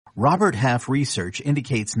Robert Half research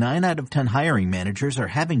indicates 9 out of 10 hiring managers are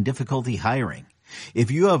having difficulty hiring.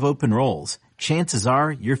 If you have open roles, chances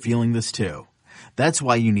are you're feeling this too. That's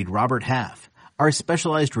why you need Robert Half. Our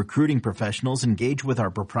specialized recruiting professionals engage with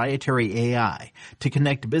our proprietary AI to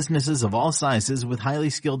connect businesses of all sizes with highly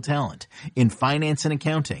skilled talent in finance and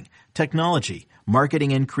accounting, technology,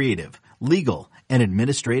 marketing and creative, legal, and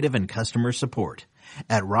administrative and customer support.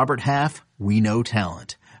 At Robert Half, we know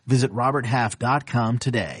talent. Visit roberthalf.com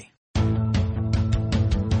today.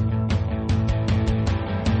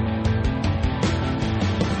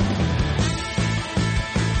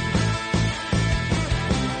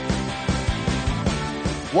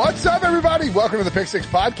 What's up, everybody? Welcome to the Pick Six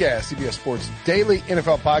Podcast, CBS Sports Daily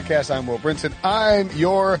NFL Podcast. I'm Will Brinson. I'm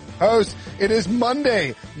your host. It is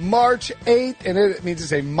Monday, March 8th, and it means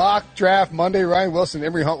it's a mock draft Monday. Ryan Wilson and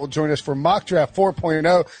Emory Hunt will join us for Mock Draft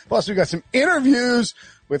 4.0. Plus, we got some interviews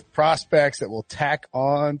with prospects that will tack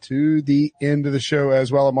on to the end of the show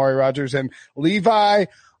as well. Amari Rogers and Levi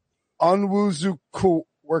Onwuzurike.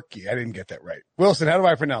 I didn't get that right. Wilson, how do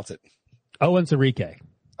I pronounce it? Onwuzurike.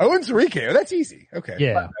 Onwuzurike. Oh, that's easy. Okay.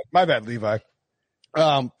 Yeah. My bad, Levi.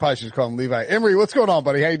 Probably should call him Levi. Emery, what's going on,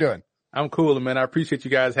 buddy? How you doing? I'm cool, man. I appreciate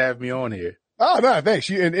you guys having me on here. Oh, no, thanks.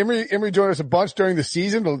 And Emery joined us a bunch during the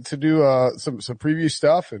season to do, some preview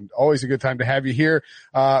stuff, and always a good time to have you here.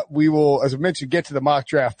 We will, as I mentioned, get to the mock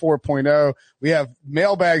draft 4.0. We have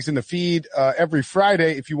mailbags in the feed, every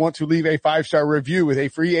Friday. If you want to leave a 5-star review with a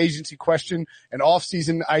free agency question, an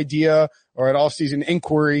off-season idea, or an off-season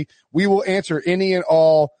inquiry, we will answer any and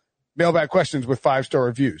all mailbag questions with 5-star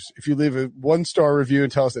reviews. If you leave a 1-star review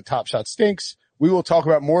and tell us that Top Shot stinks, we will talk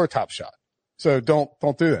about more Top Shot. So don't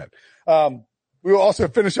do that. We will also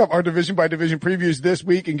finish up our division by division previews this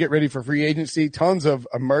week and get ready for free agency. Tons of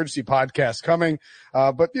emergency podcasts coming.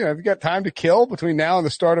 But if you got time to kill between now and the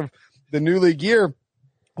start of the new league year,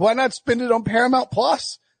 why not spend it on Paramount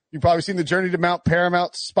Plus? You've probably seen the Journey to Mount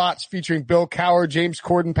Paramount spots featuring Bill Cowher, James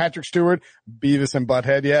Corden, Patrick Stewart, Beavis and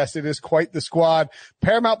Butthead. Yes, it is quite the squad.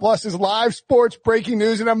 Paramount Plus is live sports, breaking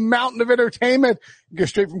news, and a mountain of entertainment. You go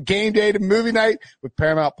straight from game day to movie night with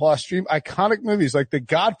Paramount Plus. Stream iconic movies like The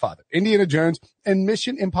Godfather, Indiana Jones, and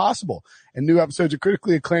Mission Impossible. And new episodes of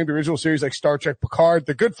critically acclaimed original series like Star Trek Picard,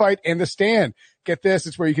 The Good Fight, and The Stand. Get this,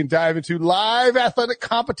 it's where you can dive into live athletic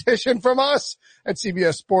competition from us at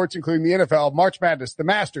CBS Sports, including the NFL, March Madness, the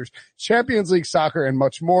Masters, Champions League soccer, and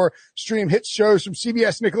much more. Stream hit shows from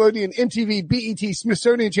CBS, Nickelodeon, MTV, BET,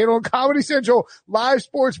 Smithsonian Channel, and Comedy Central. Live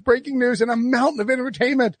sports, breaking news, and a mountain of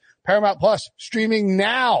entertainment. Paramount Plus, streaming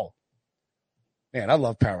now. Man, I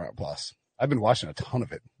love Paramount Plus. I've been watching a ton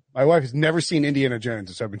of it. My wife has never seen Indiana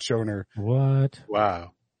Jones, so I've been showing her. What?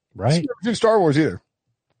 Wow. Right? She's never seen Star Wars either.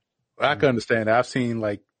 I can understand that. I've seen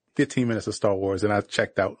like 15 minutes of Star Wars and I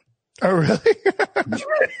checked out. Oh, really?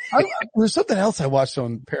 There's something else I watched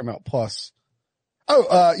on Paramount Plus. Oh,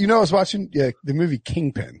 I was watching the movie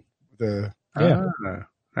Kingpin. I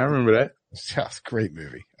remember that. It's a great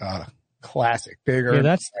movie. Classic. Bigger.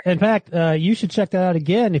 Yeah, in fact, you should check that out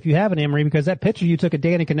again if you haven't, Emery, because that picture you took of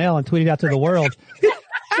Danny Cannell and tweeted out to the world.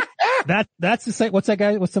 That's the same. What's that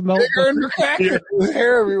guy? What's the most? His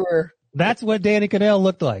hair everywhere. That's what Danny Cannell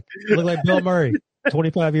looked like. He looked like Bill Murray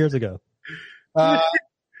 25 years ago. All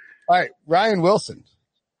right. Ryan Wilson.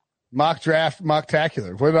 Mock draft,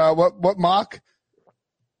 mocktacular. What mock?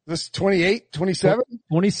 This 28, 27?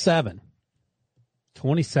 27.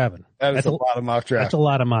 27. That's a lot of mock drafts. That's a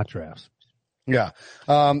lot of mock drafts. Yeah.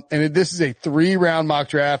 This is a 3-round mock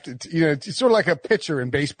draft. It's sort of like a pitcher in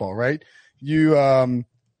baseball, right? You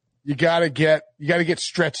gotta get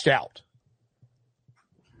stretched out.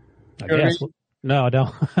 I guess. No, I don't.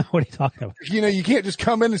 What are you talking about? You can't just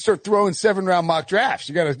come in and start throwing 7-round mock drafts.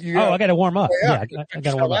 I gotta warm up. Yeah, I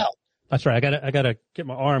gotta warm up. Out. That's right. I gotta get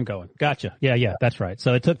my arm going. Gotcha. Yeah, that's right.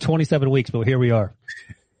 So it took 27 weeks, but here we are.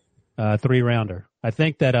 3-rounder. I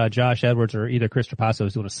think that, Josh Edwards or either Chris Trapasso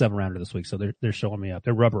is doing a 7-rounder this week. So they're showing me up.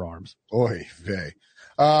 They're rubber arms. Oy vey.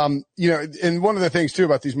 And one of the things too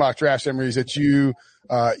about these mock drafts, Emery, is that you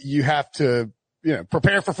have to,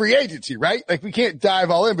 prepare for free agency, right? Like we can't dive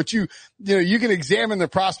all in, but you can examine the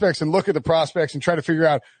prospects and look at the prospects and try to figure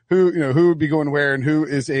out who would be going where and who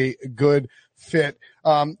is a good fit.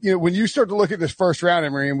 When you start to look at this first round,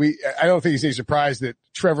 Emery, and I don't think it's any surprise that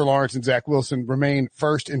Trevor Lawrence and Zach Wilson remain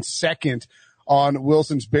first and second on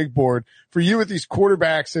Wilson's big board. For you with these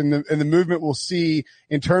quarterbacks and the movement we'll see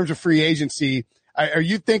in terms of free agency, are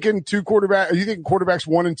you thinking Are you thinking quarterbacks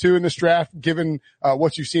 1 and 2 in this draft, given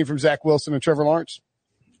what you've seen from Zach Wilson and Trevor Lawrence?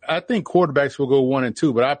 I think quarterbacks will go 1 and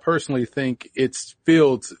 2, but I personally think it's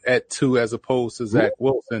Fields at 2 as opposed to Zach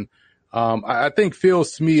Wilson. I think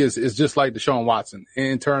Fields to me is just like Deshaun Watson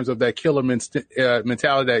in terms of that killer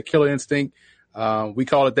mentality, that killer instinct. We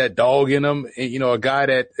call it that dog in him. And, a guy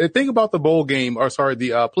that, think about the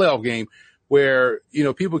playoff game where,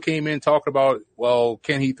 people came in talking about, well,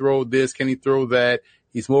 can he throw this? Can he throw that?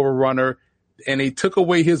 He's more of a runner. And they took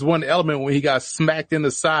away his one element when he got smacked in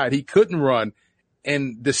the side. He couldn't run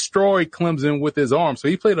and destroyed Clemson with his arm. So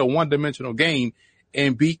he played a one-dimensional game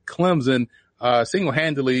and beat Clemson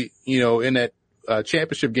single-handedly, in that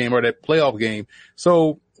championship game or that playoff game.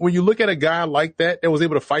 So when you look at a guy like that was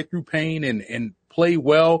able to fight through pain and play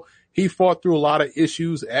well, he fought through a lot of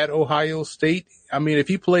issues at Ohio State. I mean, if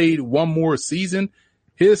he played one more season,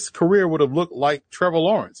 his career would have looked like Trevor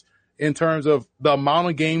Lawrence in terms of the amount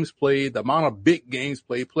of games played, the amount of big games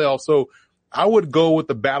played, playoffs. So I would go with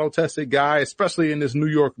the battle-tested guy, especially in this New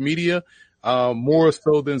York media, more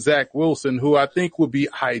so than Zach Wilson, who I think would be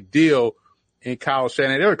ideal in Kyle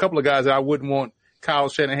Shanahan. There are a couple of guys that I wouldn't want Kyle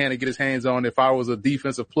Shanahan to get his hands on if I was a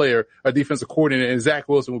defensive player, a defensive coordinator, and Zach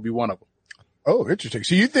Wilson would be one of them. Oh, interesting.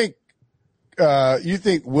 So you think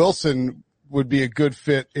Wilson would be a good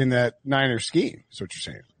fit in that Niners scheme? Is what you're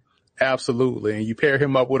saying? Absolutely. And you pair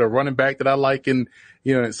him up with a running back that I like and,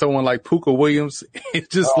 someone like Puka Williams. It's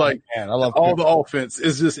just I love all the offense.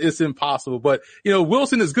 It's impossible. But,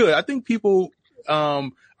 Wilson is good. I think people,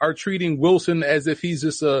 are treating Wilson as if he's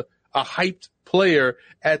just a hyped player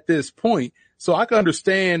at this point. So I can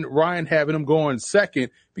understand Ryan having him going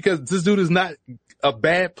second because this dude is not a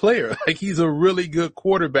bad player. Like he's a really good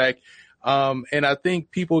quarterback. And I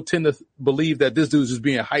think people tend to believe that this dude's just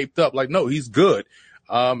being hyped up. Like, no, he's good.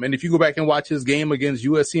 And if you go back and watch his game against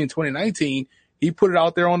USC in 2019, he put it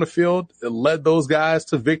out there on the field, led those guys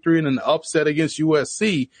to victory in an upset against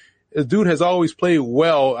USC. This dude has always played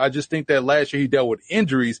well. I just think that last year he dealt with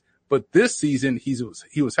injuries, but this season he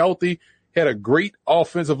was healthy, had a great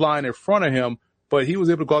offensive line in front of him, but he was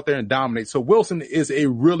able to go out there and dominate. So Wilson is a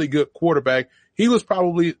really good quarterback. He's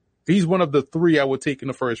one of the three I would take in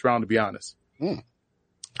the first round, to be honest. So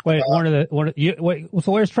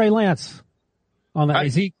where's Trey Lance on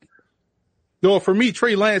that? No, for me,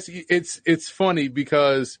 Trey Lance, it's funny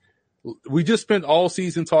because we just spent all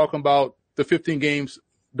season talking about the 15 games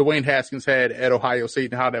Dwayne Haskins had at Ohio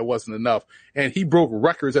State and how that wasn't enough. And he broke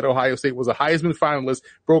records at Ohio State, was a Heisman finalist,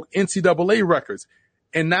 broke NCAA records.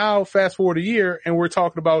 And now fast forward a year and we're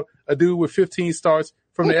talking about a dude with 15 starts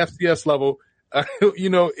from the FCS level,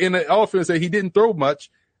 in an offense that he didn't throw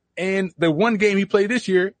much. And the one game he played this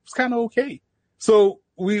year was kind of okay. So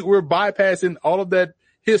we're bypassing all of that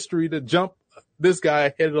history to jump this guy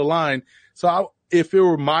ahead of the line. So if it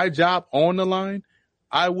were my job on the line,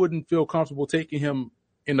 I wouldn't feel comfortable taking him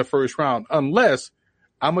in the first round unless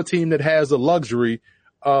I'm a team that has the luxury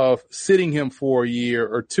of sitting him for a year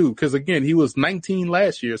or two. Cause again, he was 19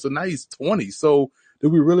 last year. So now he's 20. So do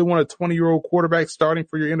we really want a 20-year-old quarterback starting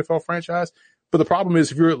for your NFL franchise? But the problem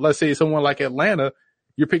is if you're, let's say someone like Atlanta,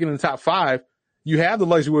 you're picking in the top 5, you have the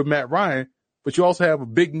luxury with Matt Ryan, but you also have a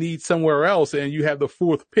big need somewhere else and you have the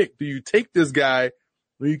 4th pick. Do you take this guy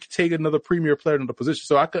or you take another premier player in the position?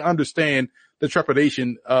 So I can understand the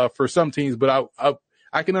trepidation, for some teams, but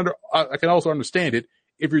I can also understand it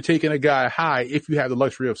if you're taking a guy high, if you have the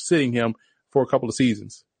luxury of sitting him for a couple of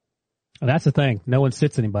seasons. Well, that's the thing. No one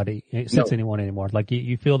sits anyone anymore. Like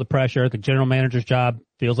you feel the pressure. The general manager's job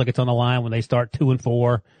feels like it's on the line when they start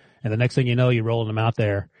 2-4. And the next thing you know, you're rolling them out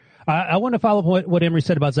there. I want to follow up what Emory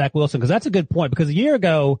said about Zach Wilson, because that's a good point. Because a year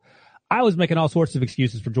ago, I was making all sorts of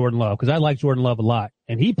excuses for Jordan Love because I like Jordan Love a lot.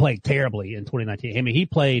 And he played terribly in 2019. I mean, he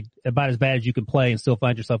played about as bad as you can play and still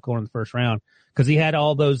find yourself going in the first round because he had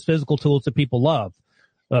all those physical tools that people love,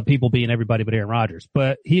 people being everybody but Aaron Rodgers.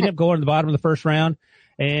 But he ended up going to the bottom of the first round.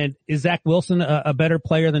 And is Zach Wilson a better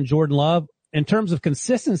player than Jordan Love? In terms of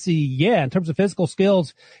consistency, yeah. In terms of physical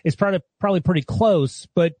skills, it's probably pretty close.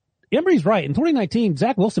 But Emory's right. In 2019,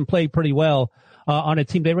 Zach Wilson played pretty well on a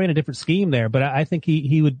team. They ran a different scheme there, but I think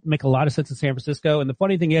he would make a lot of sense in San Francisco. And the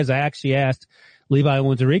funny thing is, I actually asked Levi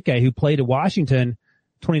Onwuzurike, who played at Washington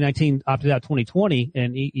 2019, opted out 2020,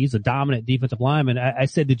 and he's a dominant defensive lineman. I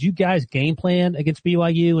said, did you guys game plan against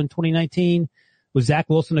BYU in 2019? Was Zach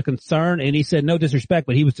Wilson a concern? And he said, no disrespect,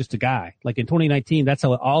 but he was just a guy. Like in 2019, that's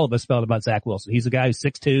how all of us felt about Zach Wilson. He's a guy who's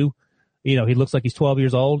 6'2". He looks like he's 12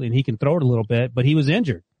 years old and he can throw it a little bit, but he was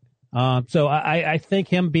injured. So I think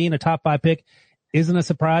him being a top 5 pick isn't a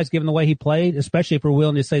surprise given the way he played, especially if we're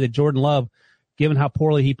willing to say that Jordan Love, given how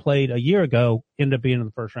poorly he played a year ago, ended up being in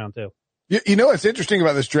the first round too. You know what's interesting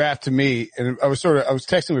about this draft to me, and I was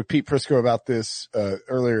texting with Pete Prisco about this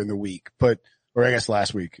earlier in the week, or I guess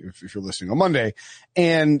last week if you're listening on Monday,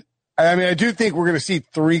 and I mean, I do think we're going to see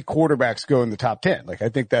 3 quarterbacks go in the top 10. Like, I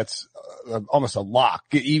think that's almost a lock.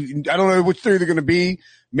 I don't know which 3 they're going to be.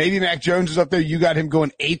 Maybe Mac Jones is up there. You got him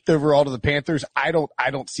going 8th overall to the Panthers. I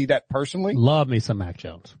don't see that personally. Love me some Mac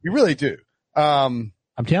Jones. You really do. I'm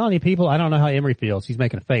telling you, people, I don't know how Emery feels. He's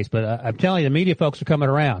making a face, but I'm telling you, the media folks are coming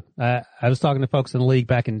around. I was talking to folks in the league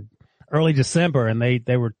back in early December, and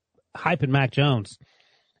they were hyping Mac Jones.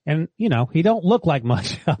 And, you know, he don't look like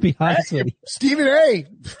much. I'll be honest with you. Stephen A.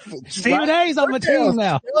 Stephen A's on my team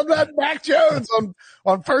now. I'm not Mac Jones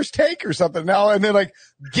on First Take or something now. And they're like,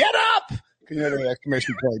 get up. You know, the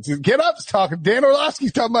exclamation points. Get up's talking. Dan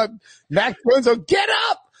Orlovsky's talking about Mac Jones. So get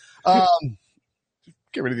up.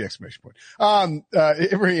 Get rid of the exclamation point.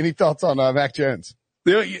 Emery, any thoughts on Mac Jones?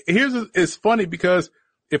 It's funny because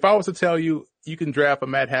if I was to tell you, you can draft a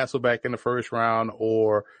Matt Hasselbeck in the first round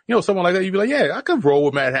or, you know, someone like that, you'd be like, yeah, I could roll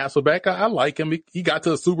with Matt Hasselbeck. I like him. He got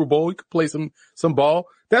to the Super Bowl. He could play some ball.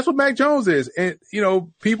 That's what Mac Jones is. And, you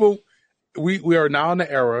know, people, we are now in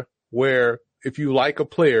the era where if you like a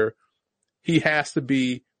player, he has to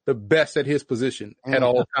be the best at his position at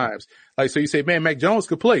all times. Like, so you say, man, Mac Jones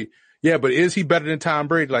could play. Yeah, but is he better than Tom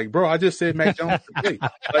Brady? Like, bro, I just said Mac Jones could play.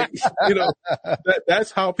 Like, you know,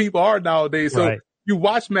 that's how people are nowadays. So you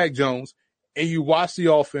watch Mac Jones and you watch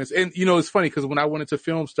the offense. And, you know, it's funny because when I went into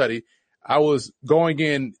film study, I was going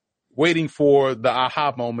in waiting for the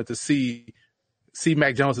aha moment to see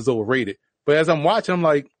Mac Jones is overrated. But as I'm watching, I'm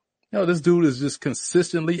like, you know, this dude is just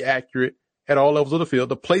consistently accurate at all levels of the field.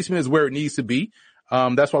 The placement is where it needs to be.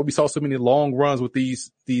 That's why we saw so many long runs with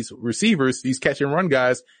these receivers, these catch and run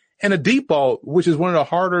guys, and a deep ball, which is one of the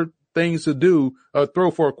harder things to do,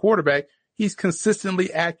 throw for a quarterback. He's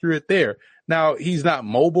consistently accurate there. Now, he's not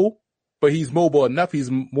mobile, but he's mobile enough.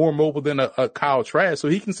 He's more mobile than a Kyle Trask, so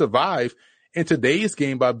he can survive in today's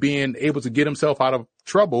game by being able to get himself out of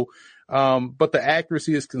trouble. But the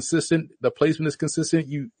accuracy is consistent. The placement is consistent.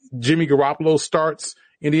 Jimmy Garoppolo starts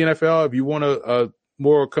in the NFL. If you want a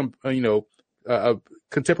more, a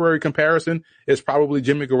contemporary comparison, it's probably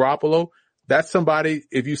Jimmy Garoppolo. That's somebody,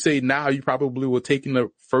 if you say now, you probably will take in the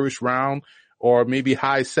first round or maybe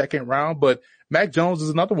high second round. But Mac Jones is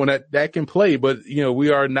another one that can play. But, you know,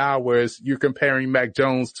 we are now, whereas you're comparing Mac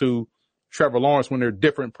Jones to Trevor Lawrence when they're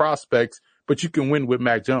different prospects, but you can win with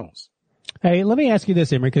Mac Jones. Hey, let me ask you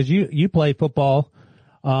this, Emery, because you played football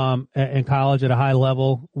in college at a high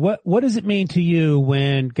level. What does it mean to you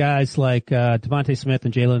when guys like Devontae Smith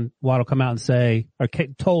and Jalen Waddle come out and say, or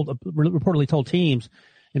reportedly told teams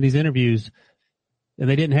in these interviews, and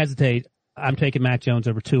they didn't hesitate, I'm taking Mac Jones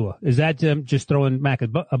over Tua? Is that them just throwing Mac a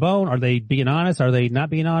bone? Are they being honest? Are they not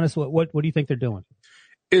being honest? What do you think they're doing?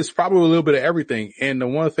 It's probably a little bit of everything. And the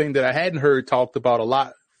one thing that I hadn't heard talked about a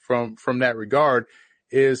lot from that regard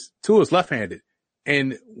is Tua's left-handed.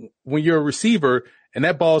 And when you're a receiver and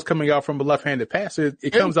that ball is coming out from a left-handed passer,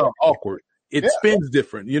 it comes out awkward. It spins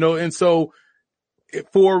different, you know, and so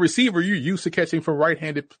for a receiver, you're used to catching from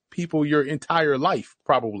right-handed people your entire life,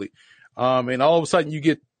 probably. And all of a sudden you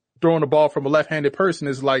get throwing the ball from a left-handed person.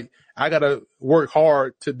 Is like, I got to work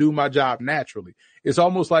hard to do my job naturally. It's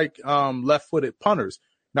almost like, left-footed punters.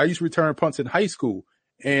 Now I used to return punts in high school,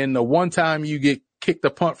 and the one time you get kicked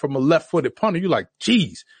a punt from a left-footed punter, you're like,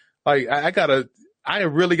 geez, like I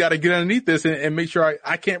really got to get underneath this and make sure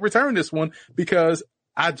I can't return this one because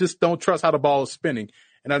I just don't trust how the ball is spinning.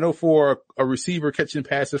 And I know for a receiver catching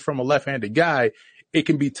passes from a left-handed guy, it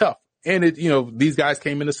can be tough. And these guys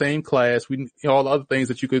came in the same class. All the other things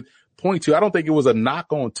that you could point to. I don't think it was a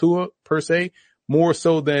knock on Tua per se, more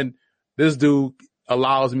so than this dude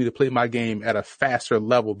allows me to play my game at a faster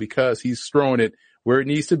level because he's throwing it where it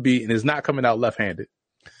needs to be and is not coming out left-handed.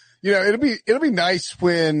 You know, it'll be nice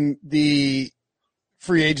when the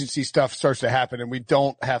free agency stuff starts to happen and we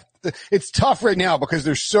don't have, it's tough right now because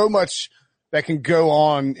there's so much that can go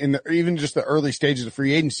on in even just the early stages of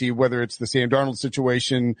free agency, whether it's the Sam Darnold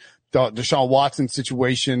situation, Deshaun Watson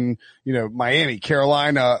situation, Miami,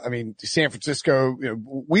 Carolina, San Francisco,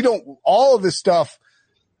 all of this stuff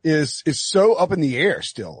is so up in the air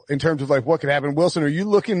still in terms of like what could happen. Wilson, are you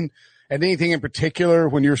looking at anything in particular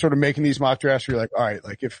when you're sort of making these mock drafts? You're like, all right,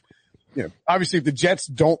 like if, obviously if the Jets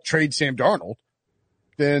don't trade Sam Darnold,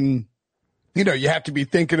 then, you have to be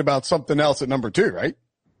thinking about something else at number 2, right?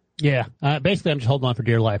 Yeah. Basically I'm just holding on for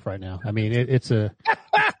dear life right now. I mean, it's the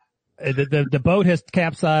boat has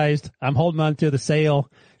capsized. I'm holding on to the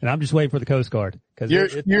sail and I'm just waiting for the Coast Guard. Cause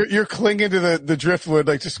you're clinging to the driftwood.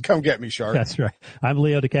 Like, just come get me, shark. That's right. I'm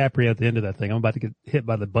Leo DiCaprio at the end of that thing. I'm about to get hit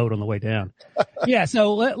by the boat on the way down. Yeah.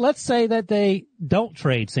 So let's say that they don't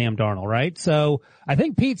trade Sam Darnold, right? So I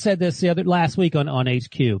think Pete said this last week on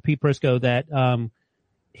HQ, Pete Prisco, that,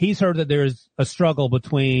 he's heard that there's a struggle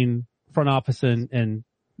between front office and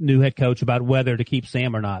new head coach about whether to keep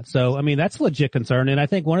Sam or not. So, I mean, that's a legit concern. And I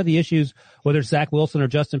think one of the issues, whether it's Zach Wilson or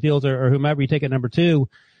Justin Fields or whomever you take at number 2,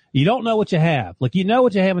 you don't know what you have. Like, you know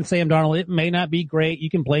what you have in Sam Darnold. It may not be great. You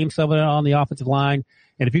can blame some of it on the offensive line.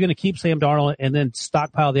 And if you're going to keep Sam Darnold and then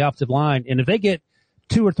stockpile the offensive line, and if they get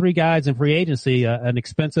 2 or 3 guys in free agency, an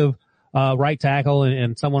expensive right tackle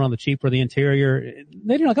and someone on the cheap for the interior,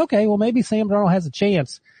 then you're like, okay, well, maybe Sam Darnold has a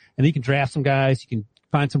chance. And you can draft some guys. You can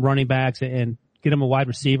find some running backs and get him a wide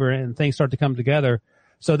receiver, and things start to come together.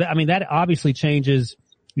 So that, I mean, that obviously changes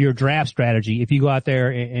your draft strategy. If you go out there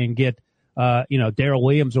and get, Darrell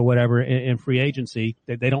Williams or whatever in free agency,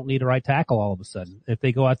 they don't need a right tackle all of a sudden. If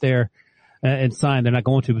they go out there and sign, they're not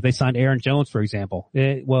going to, but they signed Aaron Jones, for example.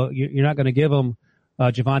 Well, you're not going to give them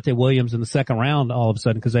Javonte Williams in the second round all of a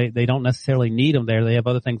sudden because they don't necessarily need him there. They have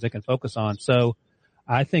other things they can focus on. So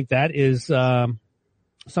I think that is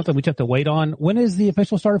something we have to wait on. When is the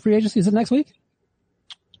official start of free agency? Is it next week?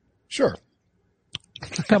 Sure.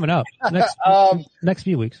 It's coming up next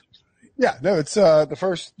few weeks. Yeah, no, it's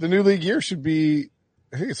the new league year should be,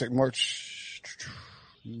 I think it's like March.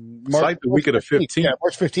 It's like the week of the 15th. Yeah,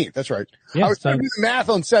 March 15th. That's right. Yeah, I was trying to do the math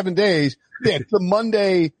on 7 days. Yeah, it's the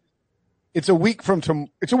Monday. It's a week from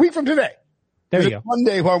today. There you go.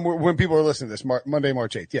 Monday when people are listening to this, Monday,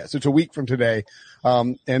 March 8th. Yeah, so it's a week from today.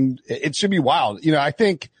 And it should be wild. You know, I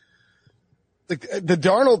think the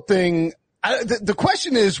Darnold thing, the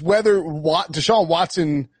question is whether Deshaun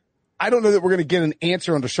Watson, I don't know that we're going to get an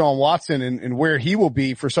answer on Deshaun Watson and where he will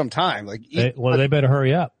be for some time. Like, they better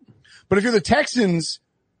hurry up. But if you're the Texans,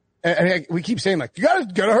 and we keep saying like, you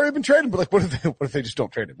gotta hurry up and trade him. But like, what if they just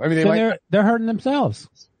don't trade him? I mean, they're hurting themselves.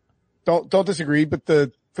 Don't disagree. But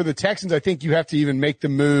for the Texans, I think you have to even make the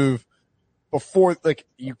move before, like,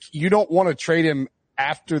 you don't want to trade him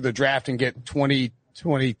after the draft and get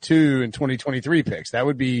 2022 and 2023 picks. That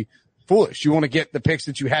would be foolish. You want to get the picks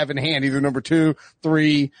that you have in hand, either number 2,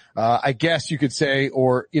 3, I guess you could say,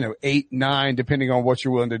 or, 8, 9, depending on what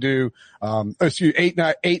you're willing to do.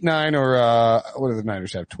 8, 9, or, what do the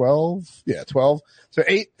Niners have? 12? Yeah, 12. So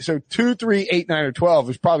 2, 3, 8, 9, or 12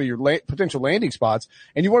 is probably your potential landing spots.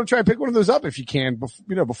 And you want to try and pick one of those up if you can,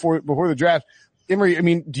 before the draft. Emory, I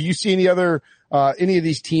mean, do you see any of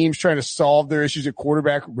these teams trying to solve their issues at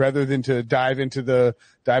quarterback rather than to dive into the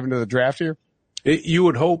draft here? You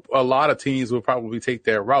would hope a lot of teams will probably take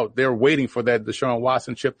that route. They're waiting for that Deshaun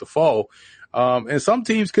Watson chip to fall. And some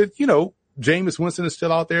teams could, Jameis Winston is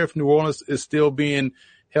still out there. If New Orleans is still being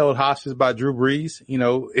held hostage by Drew Brees,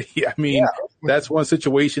 that's one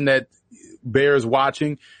situation that bears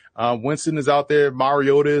watching. Winston is out there.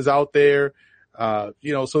 Mariota is out there.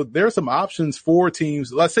 So there are some options for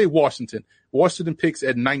teams. Let's say Washington picks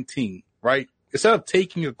at 19, right? Instead of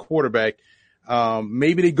taking a quarterback,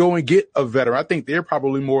 maybe they go and get a veteran. I think they're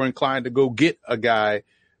probably more inclined to go get a guy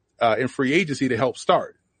in free agency to help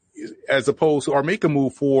start, as opposed to, or make a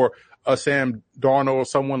move for a Sam Darnold or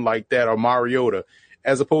someone like that, or Mariota,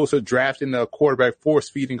 as opposed to drafting a quarterback, force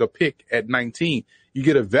feeding a pick at 19. You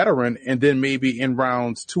get a veteran, and then maybe in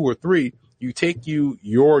rounds 2 or 3, you take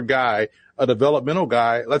your guy, a developmental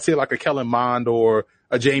guy, let's say like a Kellen Mond or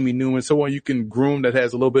a Jamie Newman, someone you can groom that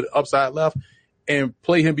has a little bit of upside left, and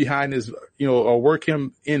play him behind his, or work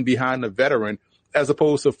him in behind the veteran, as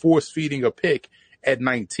opposed to force feeding a pick at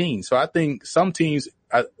 19. So I think some teams,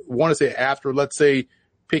 I want to say after, let's say,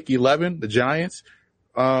 pick 11, the Giants,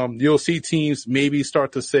 you'll see teams maybe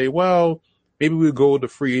start to say, well, maybe we'll go the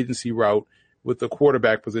free agency route with the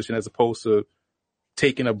quarterback position as opposed to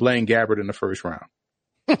taking a Blaine Gabbert in the first round.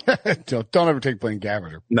 Don't ever take Blaine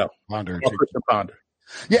Gabbert. No. Christian Ponder.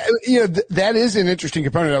 Yeah, that is an interesting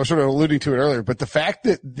component. I was sort of alluding to it earlier, but the fact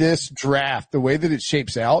that this draft, the way that it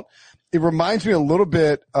shapes out, it reminds me a little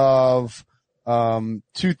bit of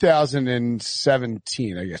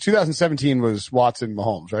 2017, I guess. 2017 was Watson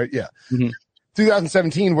Mahomes, right? Yeah. Mm-hmm.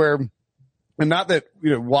 2017 where, and not that,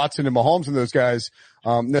 Watson and Mahomes and those guys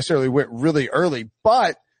necessarily went really early,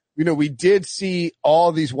 but we did see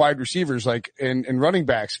all these wide receivers and running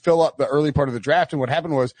backs fill up the early part of the draft. And what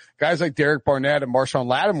happened was guys like Derek Barnett and Marshawn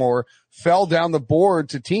Lattimore fell down the board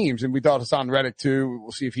to teams. And we thought Hassan Reddick too.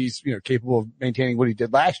 We'll see if he's, capable of maintaining what he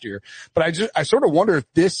did last year. But I sort of wonder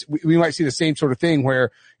if we might see the same sort of thing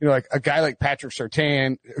where, like a guy like Patrick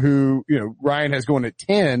Surtain, who, Ryan has going at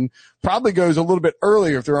 10, probably goes a little bit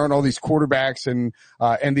earlier if there aren't all these quarterbacks and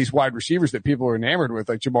these wide receivers that people are enamored with,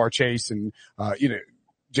 like Jamar Chase and,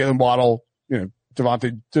 Jalen Waddle,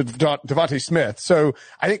 Devontae Smith. So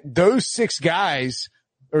I think those 6 guys,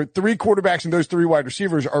 or 3 quarterbacks and those 3 wide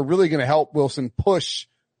receivers, are really going to help Wilson push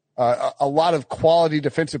a lot of quality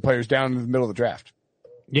defensive players down in the middle of the draft.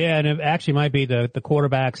 Yeah, and it actually might be the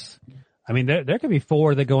quarterbacks I mean, there could be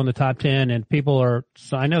 4 that go in the top 10, and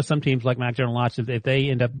so I know some teams like Mac Jones Lots, if they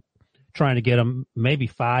end up trying to get them, maybe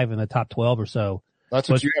 5 in the top 12 or so. That's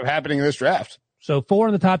what you have happening in this draft. So 4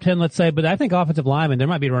 in the top 10, let's say, but I think offensive linemen, there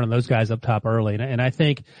might be running those guys up top early. And I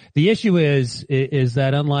think the issue is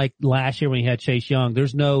that unlike last year when you had Chase Young,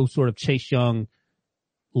 there's no sort of Chase Young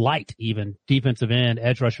light, even defensive end,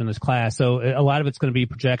 edge rusher in this class. So a lot of it's going to be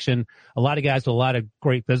projection. A lot of guys with a lot of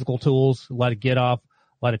great physical tools, a lot of get off,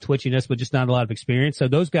 a lot of twitchiness, but just not a lot of experience. So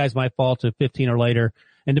those guys might fall to 15 or later.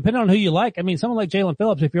 And depending on who you like, I mean, someone like Jalen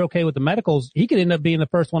Phillips, if you're okay with the medicals, he could end up being the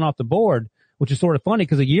first one off the board, which is sort of funny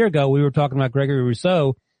because a year ago we were talking about Gregory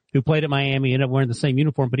Rousseau, who played at Miami, ended up wearing the same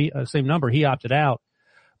uniform, but same number. He opted out.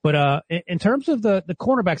 But in terms of the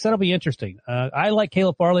cornerbacks, that'll be interesting. I like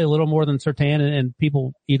Caleb Farley a little more than Surtain, and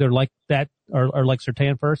people either like that or like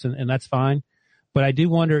Surtain first, and that's fine. But I do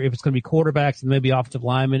wonder if it's going to be quarterbacks and maybe offensive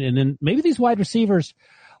linemen, and then maybe these wide receivers.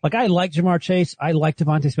 Like I like Jamar Chase, I like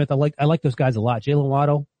Devontae Smith, I like those guys a lot. Jalen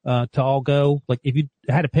Waddle to all go. Like if you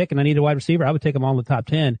had a pick and I need a wide receiver, I would take them all in the top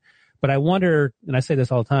 10. But I wonder, and I say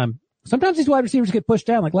this all the time, sometimes these wide receivers get pushed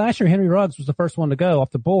down. Like last year, Henry Ruggs was the first one to go off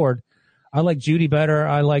the board. I like Judy better.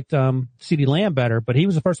 I liked CeeDee Lamb better, but he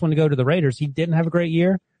was the first one to go to the Raiders. He didn't have a great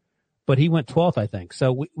year, but he went 12th, I think.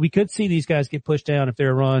 So we could see these guys get pushed down if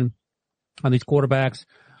they're run on these quarterbacks,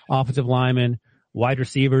 offensive linemen, wide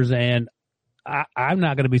receivers, and I'm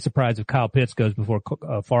not going to be surprised if Kyle Pitts goes before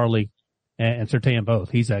Farley and Surtain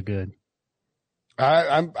both. He's that good.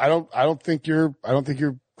 I don't think you're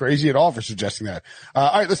crazy at all for suggesting that.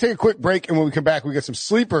 All right, let's take a quick break, and when we come back, we get some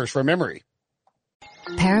sleepers from Emory.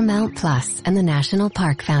 Paramount Plus and the National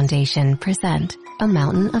Park Foundation present A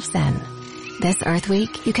Mountain of Zen. This Earth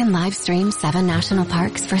Week, you can live stream 7 national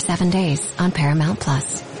parks for 7 days on Paramount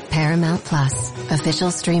Plus. Paramount Plus,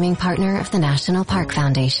 official streaming partner of the National Park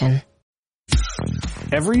Foundation.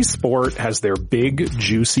 Every sport has their big,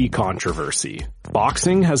 juicy controversy.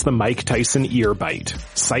 Boxing has the Mike Tyson ear bite.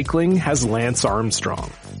 Cycling has Lance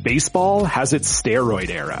Armstrong. Baseball has its steroid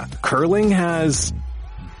era. Curling has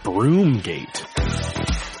Broomgate.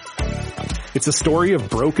 It's a story of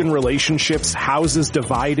broken relationships, houses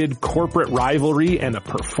divided, corporate rivalry, and a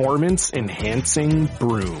performance-enhancing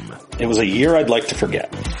broom. It was a year I'd like to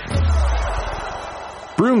forget.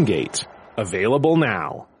 Broomgate. Available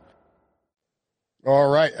now.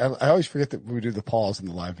 All right. I always forget that when we do the pause in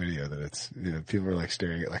the live video that it's, people are like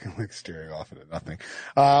staring at, like I'm like staring off at nothing.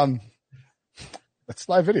 That's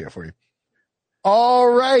live video for you.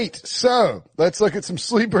 All right. So let's look at some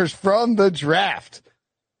sleepers from the draft.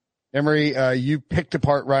 Emory, you picked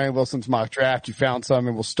apart Ryan Wilson's mock draft. You found some,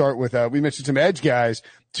 and we'll start with, we mentioned some edge guys.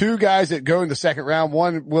 2 guys that go in the second round.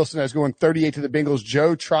 One, Wilson has going 38 to the Bengals,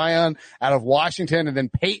 Joe Tryon out of Washington, and then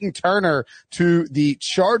Peyton Turner to the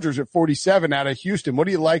Chargers at 47 out of Houston. What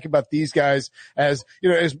do you like about these guys? As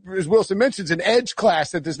Wilson mentions, an edge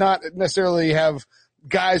class that does not necessarily have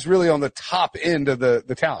guys really on the top end of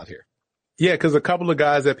the talent here. Yeah, because a couple of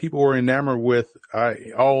guys that people were enamored with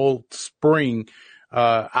all spring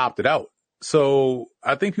opted out. So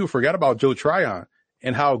I think people forgot about Joe Tryon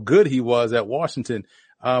and how good he was at Washington.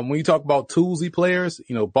 When you talk about toolsy players,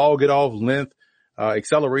 ball get off, length,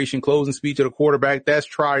 acceleration, closing speed to the quarterback, that's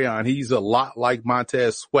Tryon. He's a lot like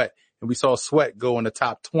Montez Sweat, and we saw Sweat go in the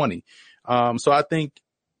top 20. So I think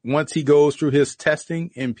once he goes through his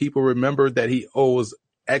testing and people remember that he was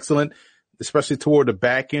excellent, especially toward the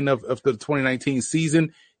back end of the 2019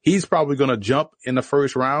 season, he's probably going to jump in the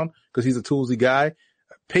first round because he's a toolsy guy.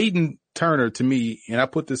 Peyton Turner, to me, and I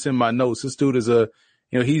put this in my notes, this dude is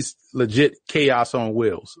he's legit chaos on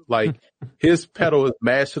wheels. Like his pedal is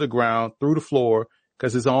mashed to the ground through the floor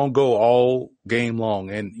because it's on go all game long.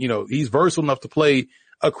 And, he's versatile enough to play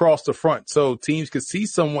across the front. So teams could see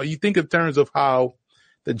someone. You think in terms of how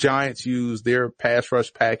the Giants used their pass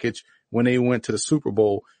rush package when they went to the Super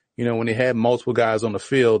Bowl, when they had multiple guys on the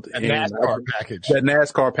field. That NASCAR package. That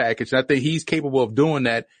NASCAR package. And I think he's capable of doing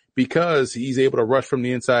that because he's able to rush from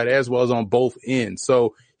the inside as well as on both ends.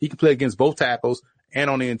 So he can play against both tackles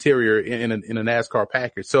and on the interior in a NASCAR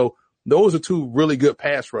package. So those are 2 really good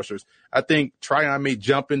pass rushers. I think Tryon may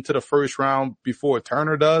jump into the first round before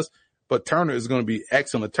Turner does, but Turner is going to be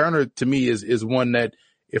excellent. Turner to me is one that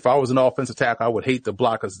if I was an offensive tackle, I would hate to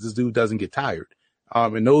block because this dude doesn't get tired.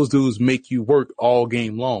 And those dudes make you work all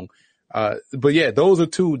game long. But yeah, those are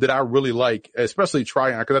 2 that I really like, especially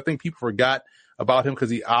Tryon, because I think people forgot about him because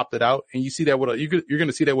he opted out. And you see that you're going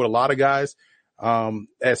to see that with a lot of guys.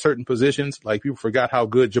 At certain positions, like people forgot how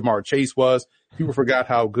good Jamar Chase was. People forgot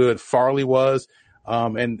how good Farley was.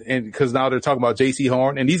 And cause now they're talking about JC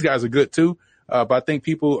Horn, and these guys are good too. But I think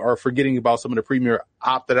people are forgetting about some of the premier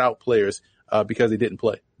opted out players, because he didn't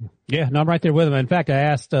play. Yeah, no, I'm right there with him. In fact, I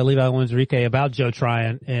asked Levi Onwuzurike about Joe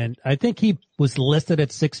Tryon, and I think he was listed at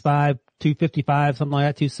 6'5", 255, something like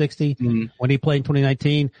that, 260 when he played in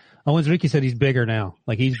 2019. Onwuzurike said he's bigger now.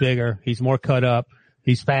 Like, he's bigger. He's more cut up.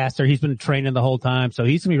 He's faster. He's been training the whole time, so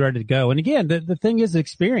he's going to be ready to go. And again, the thing is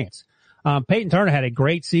experience. Peyton Turner had a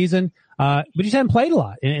great season, but he just hadn't played a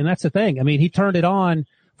lot, and that's the thing. I mean, he turned it on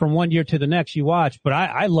from one year to the next you watch, but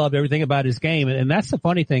I love everything about his game. And that's the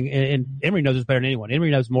funny thing. And Emory knows this better than anyone. Emory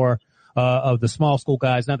knows more, of the small school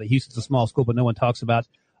guys. Not that Houston's a small school, but no one talks about,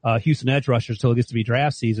 Houston edge rushers till it gets to be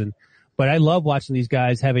draft season. But I love watching these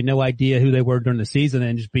guys having no idea who they were during the season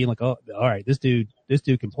and just being like, oh, all right, this dude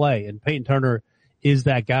can play. And Peyton Turner is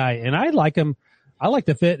that guy. And I like him. I like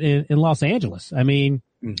the fit in Los Angeles. I mean,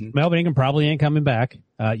 Melvin Ingram probably ain't coming back.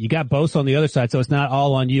 You got Bosa on the other side, so it's not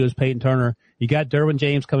all on you as Peyton Turner. You got Derwin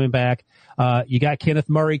James coming back. You got Kenneth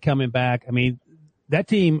Murray coming back. I mean, that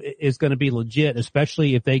team is going to be legit,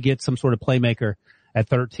 especially if they get some sort of playmaker at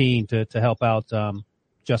 13 to help out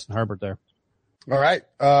Justin Herbert there. All right.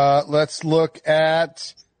 Let's look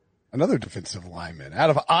at another defensive lineman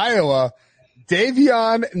out of Iowa,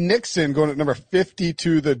 Davion Nixon, going at number 50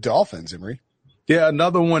 to the Dolphins, Emory. Yeah,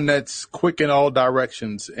 another one that's quick in all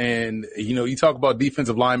directions. And, you talk about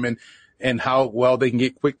defensive linemen and how well they can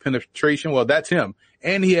get quick penetration. Well, that's him.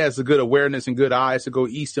 And he has a good awareness and good eyes to go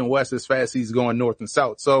east and west as fast as he's going north and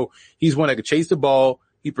south. So he's one that can chase the ball.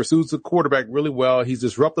 He pursues the quarterback really well. He's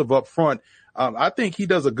disruptive up front. I think he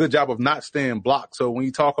does a good job of not staying blocked. So when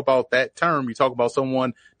you talk about that term, you talk about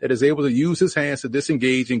someone that is able to use his hands to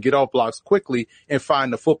disengage and get off blocks quickly and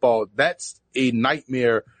find the football. That's a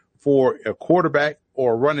nightmare for a quarterback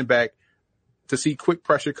or a running back to see quick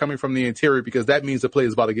pressure coming from the interior, because that means the play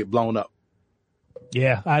is about to get blown up.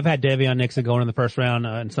 Yeah, I've had Davion Nixon going in the first round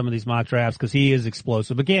in some of these mock drafts because he is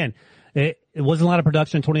explosive. Again, it wasn't a lot of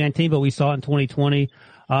production in 2019, but we saw it in 2020.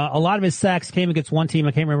 A lot of his sacks came against one team.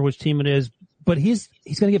 I can't remember which team it is, but he's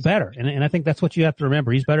going to get better. And I think that's what you have to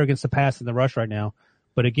remember. He's better against the pass than the rush right now.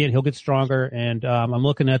 But again, he'll get stronger. And I'm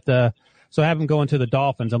looking at so I have him going to the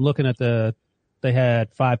Dolphins. I'm looking at they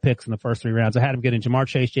had 5 picks in the first 3 rounds. I had him getting Jamar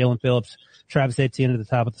Chase, Jalen Phillips, Travis Etienne at the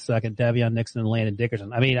top of the second, Davion Nixon, and Landon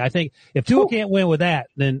Dickerson. I mean, I think if Tua can't win with that,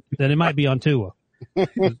 then it might be on Tua.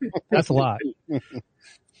 That's a lot.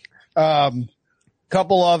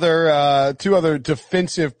 Couple other, 2 other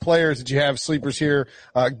defensive players that you have sleepers here,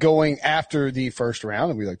 going after the first round,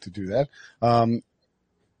 and we like to do that.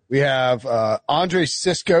 We have, Andre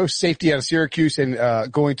Cisco, safety out of Syracuse,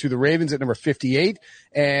 and, going to the Ravens at number 58,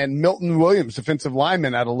 and Milton Williams, defensive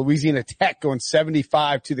lineman out of Louisiana Tech, going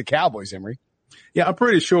 75 to the Cowboys, Emory. Yeah, I'm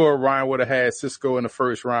pretty sure Ryan would have had Cisco in the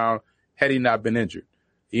first round had he not been injured.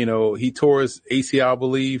 He tore his ACL, I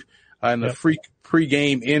believe, in a freak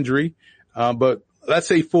pre-game injury. But let's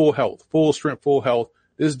say full health, full strength, full health.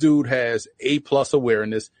 This dude has A+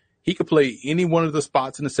 awareness. He could play any one of the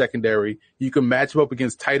spots in the secondary. You can match him up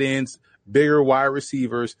against tight ends, bigger wide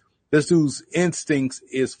receivers. This dude's instincts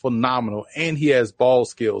is phenomenal, and he has ball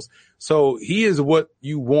skills. So he is what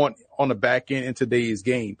you want on the back end in today's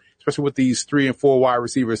game, especially with these 3 and 4 wide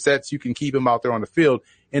receiver sets. You can keep him out there on the field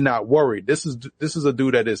and not worry. This is a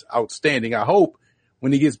dude that is outstanding. I hope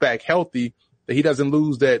when he gets back healthy that he doesn't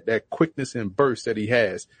lose that quickness and burst that he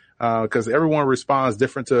has. Cause everyone responds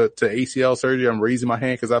different to ACL surgery. I'm raising my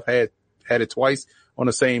hand cause I've had it twice on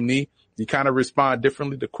the same knee. You kind of respond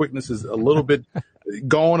differently. The quickness is a little bit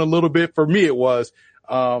gone a little bit. For me, it was.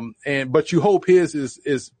 But you hope his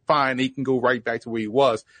is fine. He can go right back to where he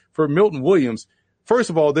was. For Milton Williams,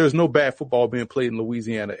 first of all, there's no bad football being played in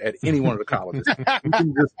Louisiana at any one of the colleges. You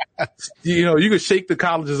can just, you can shake the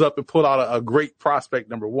colleges up and pull out a great prospect,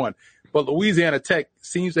 number one. But Louisiana Tech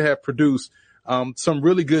seems to have produced some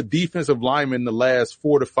really good defensive linemen in the last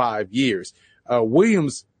 4 to 5 years.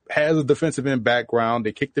 Williams has a defensive end background.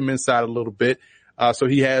 They kicked him inside a little bit. So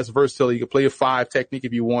he has versatility. You can play a 5 technique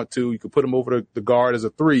if you want to. You can put him over the guard as a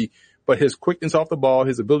 3. But his quickness off the ball,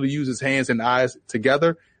 his ability to use his hands and eyes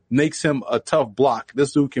together makes him a tough block.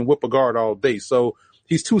 This dude can whip a guard all day. So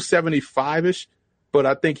he's 275-ish, but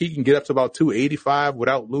I think he can get up to about 285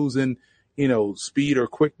 without losing speed or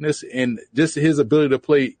quickness, and just his ability to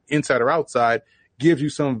play inside or outside gives you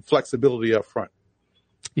some flexibility up front.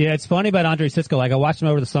 Yeah, it's funny about Andre Cisco. Like, I watched him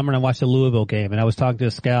over the summer and I watched the Louisville game, and I was talking to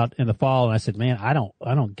a scout in the fall, and I said, man, I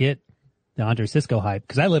don't get the Andre Cisco hype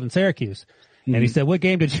because I live in Syracuse. Mm-hmm. And he said, what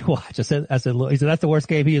game did you watch? He said, that's the worst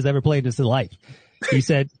game he has ever played in his life. He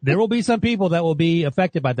said, there will be some people that will be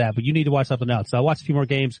affected by that, but you need to watch something else. So I watched a few more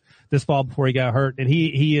games this fall before he got hurt, and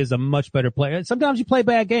he is a much better player. Sometimes you play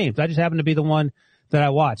bad games. I just happen to be the one that I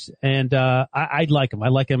watched, and I like him. I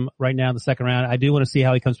like him right now in the second round. I do want to see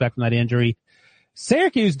how he comes back from that injury.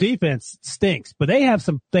 Syracuse defense stinks, but they have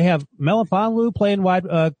Melifonwu playing wide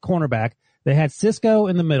cornerback. They had Cisco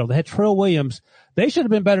in the middle. They had Trill Williams. They should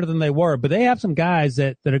have been better than they were, but they have some guys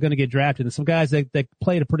that are going to get drafted and some guys that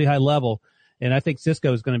play at a pretty high level. And I think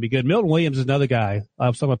Cisco is going to be good. Milton Williams is another guy. I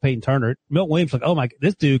was talking about Peyton Turner. Milton Williams, like, oh my,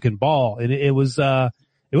 this dude can ball. And it was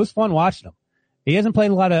fun watching him. He hasn't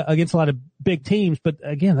played against a lot of big teams, but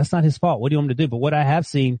again, that's not his fault. What do you want him to do? But what I have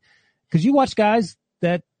seen, cause you watch guys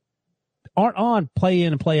that aren't on play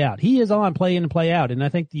in and play out. He is on play in and play out. And I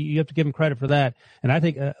think you have to give him credit for that. And I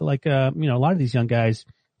think, a lot of these young guys,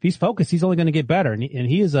 if he's focused, he's only going to get better. And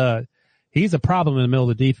he's a problem in the middle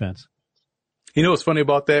of the defense. You know what's funny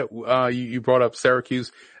about that? You brought up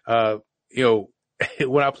Syracuse. When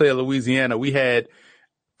I played at Louisiana, we had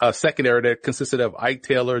a secondary that consisted of Ike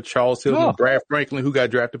Taylor, Charles Hilton, Brad Franklin, who got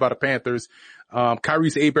drafted by the Panthers,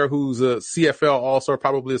 Kyrese Abear, who's a CFL All-Star,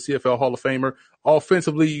 probably a CFL Hall of Famer.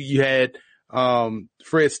 Offensively, you had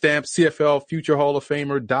Fred Stamp, CFL future Hall of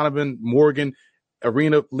Famer, Donovan Morgan,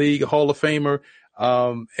 Arena League Hall of Famer,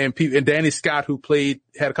 and Danny Scott, who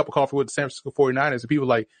had a cup of coffee with the San Francisco 49ers. And people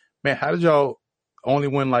like, man, how did y'all only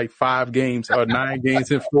win like 5 games or 9 games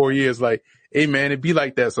in 4 years? Like, hey man, it be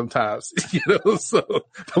like that sometimes, so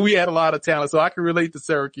we had a lot of talent. So I can relate to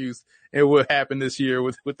Syracuse and what happened this year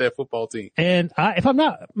with that football team. And if I'm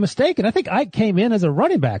not mistaken, I think Ike came in as a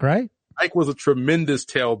running back, right? Ike was a tremendous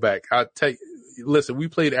tailback. Listen, we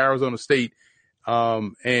played Arizona State,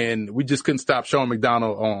 and we just couldn't stop Sean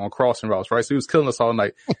McDonald on crossing routes, right? So he was killing us all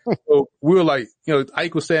night. So we were like,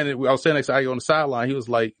 Ike was I was standing next to Ike on the sideline. He was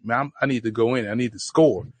like, man, I need to go in. I need to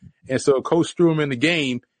score. And so coach threw him in the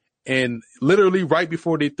game. And literally right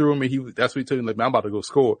before they threw him, that's what he told him, like, man, I'm about to go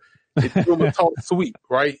score. They threw him a tall sweep,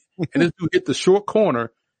 right? And this dude hit the short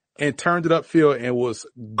corner and turned it upfield and was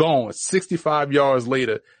gone. 65 yards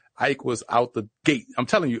later, Ike was out the gate. I'm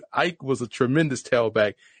telling you, Ike was a tremendous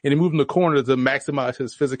tailback, and he moved in the corner to maximize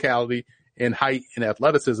his physicality and height and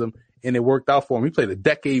athleticism, and it worked out for him. He played a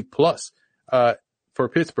decade plus for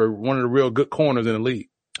Pittsburgh, one of the real good corners in the league.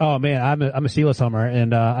 Oh man, I'm a Steelers homer,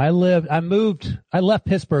 and I left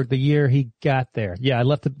Pittsburgh the year he got there. Yeah, I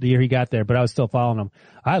left the year he got there, but I was still following him.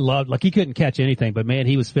 He couldn't catch anything, but man,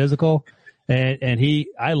 he was physical, and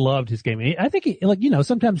I loved his game. I think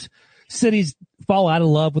sometimes cities fall out of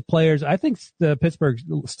love with players. I think the Pittsburgh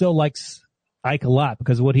still likes Ike a lot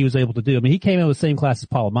because of what he was able to do. I mean, he came in with the same class as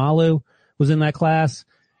Polamalu was in that class,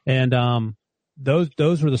 and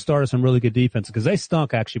those were the start of some really good defense because they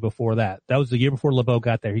stunk actually before that. That was the year before LeBeau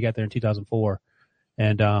got there. He got there in 2004,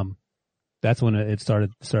 and that's when it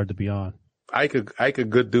started to be on. Ike a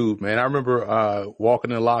good dude, man. I remember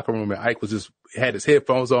walking in the locker room and Ike had his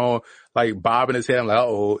headphones on, like bobbing his head. I'm like,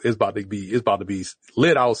 uh-oh, it's about to be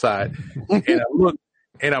lit outside.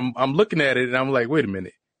 And I'm looking at it and I'm like, wait a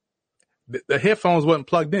minute. The headphones wasn't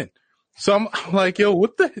plugged in. So I'm like, yo,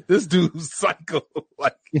 what this dude's psycho.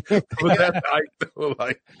 Like, but that's Ike though.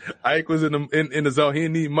 Like, Ike was in the zone. He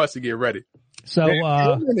didn't need much to get ready. So,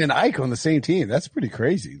 Hillman and Ike on the same team. That's pretty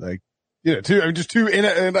crazy. Like, two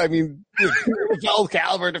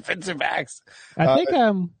caliber defensive backs.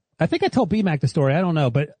 I think I told BMAC the story. I don't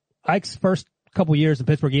know, but Ike's first couple years in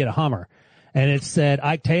Pittsburgh, he had a Hummer and it said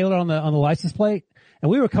Ike Taylor on the license plate. And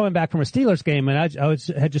we were coming back from a Steelers game, and I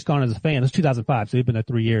had just gone as a fan. It was 2005, so we've been there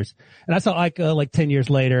 3 years. And I saw Ike like 10 years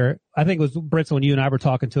later. I think it was Britzel when you and I were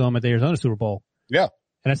talking to him at the Arizona Super Bowl. Yeah.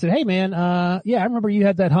 And I said, hey man, I remember you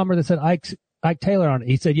had that Hummer that said Ike Taylor on it.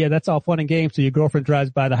 He said, yeah, that's all fun and games. So your girlfriend drives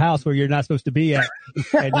by the house where you're not supposed to be at,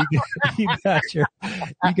 and you got your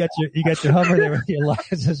Hummer there with your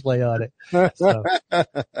license plate on it. So,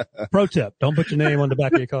 pro tip: don't put your name on the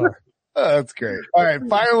back of your car. Oh, that's great. All right.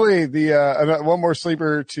 Finally, one more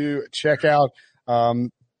sleeper to check out.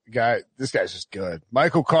 This guy's just good.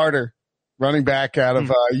 Michael Carter, running back out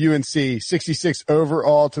of UNC, 66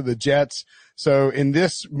 overall to the Jets. So in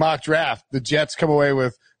this mock draft, the Jets come away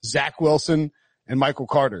with Zach Wilson and Michael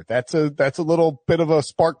Carter. That's a little bit of a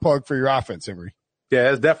spark plug for your offense, Emory. Yeah,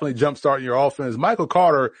 that's definitely jumpstarting your offense. Michael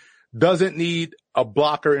Carter doesn't need a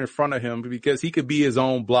blocker in front of him because he could be his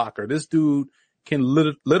own blocker. This dude can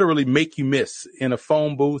literally make you miss in a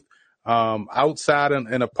phone booth, outside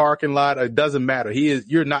in a parking lot. It doesn't matter.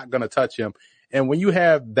 You're not going to touch him. And when you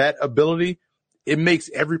have that ability, it makes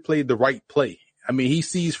every play the right play. I mean, he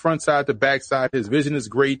sees front side to back side. His vision is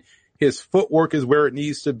great. His footwork is where it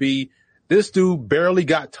needs to be. This dude barely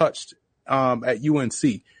got touched, at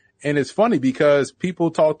UNC. And it's funny because people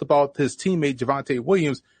talked about his teammate, Javonte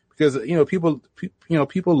Williams, because,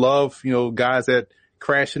 people love, guys that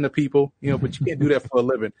crash into people, but you can't do that for a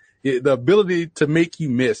living. The ability to make you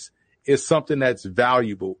miss is something that's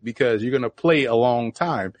valuable because you're going to play a long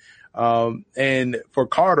time. And for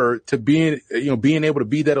Carter to being able to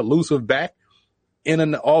be that elusive back in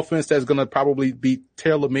an offense that's going to probably be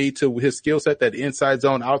tailor-made to his skill set, that inside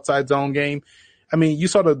zone, outside zone game. I mean, you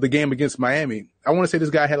saw the game against Miami. I want to say this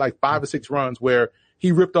guy had like 5 or 6 runs where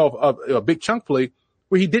he ripped off a big chunk play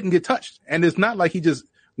where he didn't get touched. And it's not like he just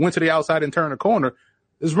went to the outside and turned a corner.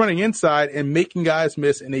 It's running inside and making guys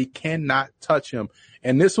miss, and they cannot touch him.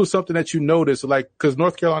 And this was something that you noticed, like, because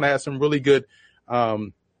North Carolina has some really good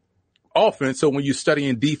offense. So when you're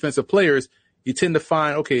studying defensive players, you tend to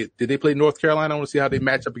find, okay, did they play North Carolina? I want to see how they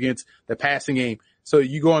match up against the passing game. So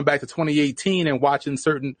you going back to 2018 and watching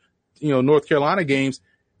certain, North Carolina games,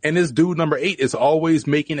 and this dude number 8 is always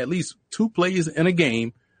making at least 2 plays in a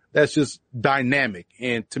game that's just dynamic.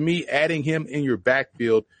 And to me, adding him in your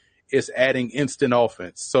backfield is adding instant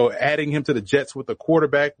offense. So adding him to the Jets with the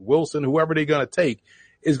quarterback, Wilson, whoever they're going to take,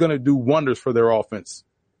 is going to do wonders for their offense.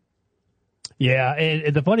 Yeah,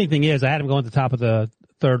 and the funny thing is, I had him going at the top of the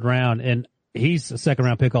 3rd round, and he's a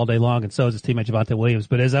 2nd-round pick all day long, and so is his teammate Javonte Williams.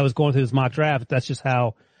 But as I was going through this mock draft, that's just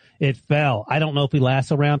how it fell. I don't know if he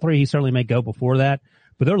lasts around 3. He certainly may go before that.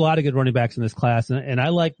 But there are a lot of good running backs in this class, and I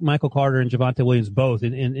like Michael Carter and Javonte Williams both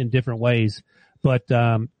in different ways. But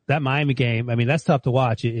that Miami game, I mean, that's tough to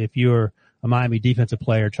watch if you're a Miami defensive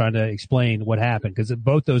player trying to explain what happened, because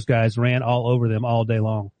both those guys ran all over them all day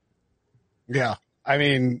long. Yeah, I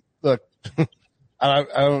mean, look,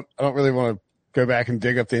 I don't really want to go back and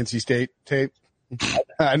dig up the NC State tape.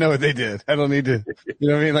 I know what they did. I don't need to, you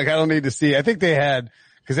know what I mean? Like, I don't need to see. I think they had,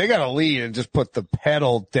 because they got a lead and just put the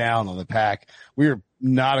pedal down on the Pack. We were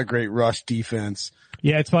not a great rush defense.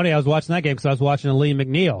 Yeah, it's funny. I was watching that game because I was watching Aleem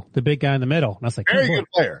McNeil, the big guy in the middle. And I was like, very good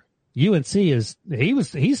player. UNC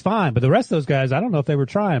he's fine, but the rest of those guys, I don't know if they were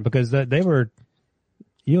trying because UNC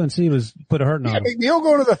was put a hurting on them. McNeil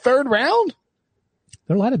going to the 3rd round?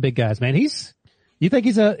 There are a lot of big guys, man. You think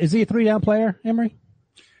is he a 3-down player, Emory?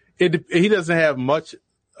 He doesn't have much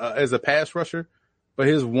as a pass rusher, but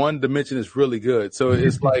his one dimension is really good. So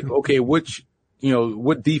it's like, okay, what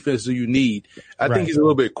defense do you need? I think he's a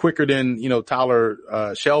little bit quicker than, Tyler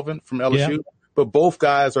Shelvin from LSU, but both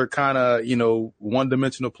guys are kind of,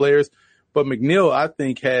 one-dimensional players. But McNeil, I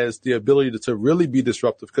think, has the ability to really be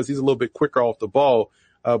disruptive because he's a little bit quicker off the ball.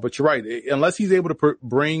 But you're right. Unless he's able to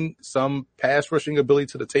bring some pass rushing ability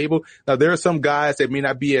to the table. Now, there are some guys that may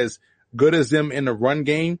not be as good as them in the run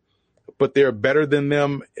game, but they're better than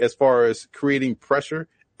them as far as creating pressure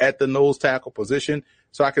at the nose tackle position.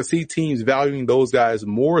 So I can see teams valuing those guys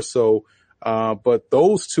more so. But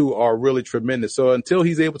those two are really tremendous. So until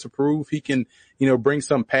he's able to prove he can, bring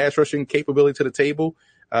some pass rushing capability to the table,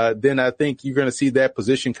 then I think you're going to see that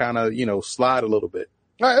position kind of, slide a little bit.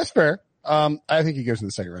 All right, that's fair. I think he goes in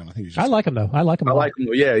the 2nd round. I like him though. I like him.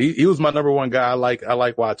 Yeah. He was my number 1 guy. I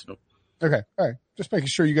like watching him. Okay. All right. Just making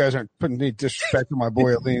sure you guys aren't putting any disrespect on my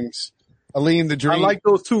boy Aleem the Dream. I like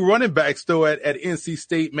those 2 running backs though at NC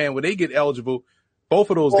State, man. When they get eligible, both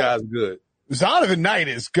of those guys are good. Zonovan Knight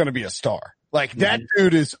is going to be a star. Like, that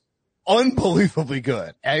dude is unbelievably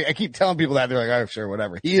good. I keep telling people that. They're like, oh, sure,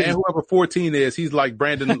 whatever. He is. And whoever 14 is, he's like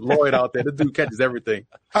Brandon Lloyd out there. The dude catches everything.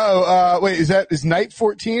 Wait, is Knight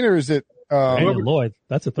 14 or is it, Brandon Lloyd?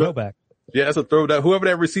 That's a throwback. Yeah, that's a throwback. Whoever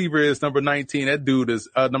that receiver is, number 19, that dude is,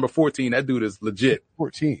 number 14, that dude is legit.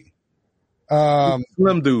 14.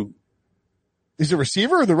 Slim dude. Is it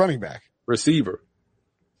receiver or the running back? Receiver.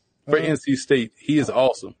 For NC State. He is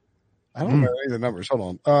awesome. I don't know any of the numbers.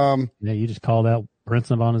 Hold on. Yeah, you just called out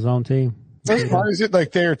Brinson on his own team. Is it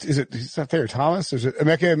like is not Thayer Thomas? Is it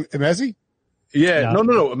Emeka Emezi? Yeah,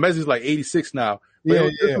 no. Emezi's like 86 now.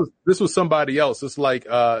 But this was somebody else. It's like,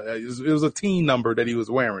 it was a team number that he was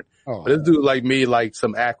wearing. Oh. But this dude like made like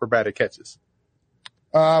some acrobatic catches.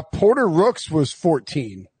 Porter Rooks was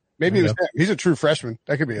 14. Maybe it was him. He's a true freshman.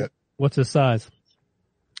 That could be it. What's his size?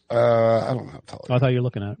 I don't know how tall. I thought you were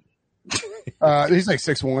looking at it. He's like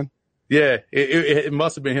 6'1". Yeah, it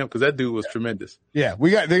must have been him because that dude was tremendous. Yeah,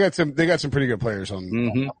 they got some pretty good players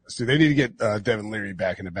on. So they need to get Devin Leary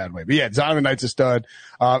back in a bad way. But yeah, Zonovan Knight's a stud.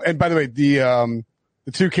 And by the way, the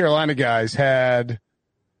 2 Carolina guys had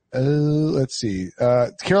let's see.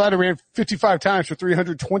 Carolina ran 55 times for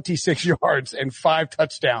 326 yards and 5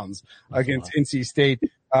 touchdowns against NC State.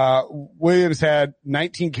 Williams had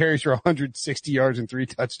 19 carries for 160 yards and 3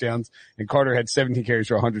 touchdowns, and Carter had 17 carries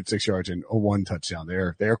for 106 yards and 1 touchdown.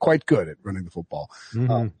 They are quite good at running the football.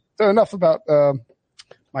 So enough about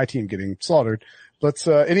my team getting slaughtered. Let's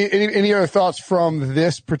any other thoughts from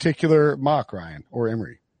this particular mock, Ryan or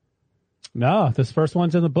Emory? No, this first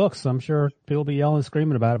one's in the books. I'm sure people will be yelling and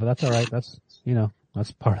screaming about it, but that's all right. That's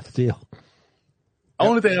part of the deal.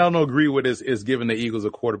 Only thing I don't agree with is giving the Eagles a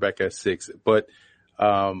quarterback at 6, but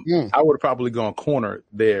I would have probably gone corner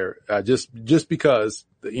there, just because,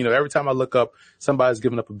 every time I look up, somebody's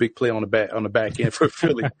giving up a big play on the back end for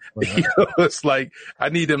Philly. It's like, I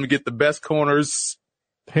need them to get the best corners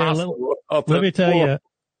possible. Let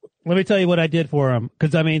me tell you what I did for him.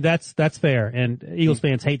 Cause I mean, that's fair. And Eagles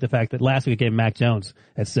fans hate the fact that last week I gave Mac Jones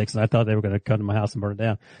at 6 and I thought they were going to come to my house and burn it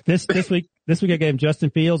down. This week I gave him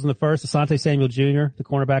Justin Fields in the first, Asante Samuel Jr., the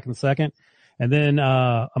cornerback in the second, and then,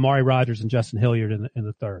 Amari Rodgers and Justin Hilliard in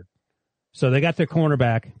the third. So they got their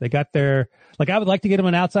cornerback. They got I would like to get him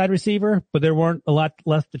an outside receiver, but there weren't a lot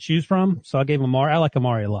left to choose from. So I gave him Amari. I like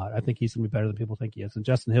Amari a lot. I think he's going to be better than people think he is. And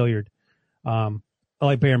Justin Hilliard, I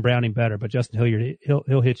like Baron Browning better, but Justin Hilliard,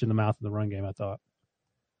 he'll hit you in the mouth in the run game, I thought.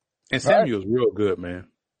 And Samuel's real good, man.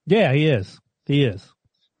 Yeah, he is.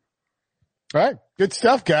 All right. Good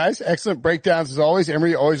stuff, guys. Excellent breakdowns as always.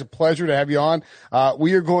 Emory, always a pleasure to have you on.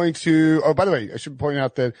 We are going to, by the way, I should point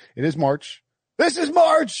out that it is March. This is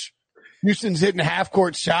March. Houston's hitting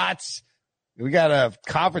half-court shots. We got a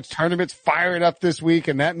conference tournament firing up this week,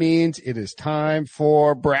 and that means it is time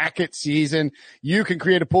for bracket season. You can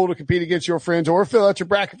create a pool to compete against your friends or fill out your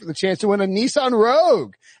bracket for the chance to win a Nissan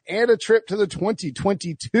Rogue and a trip to the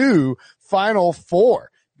 2022 Final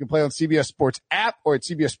Four. You can play on CBS Sports app or at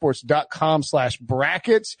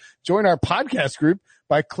cbssports.com/brackets. Join our podcast group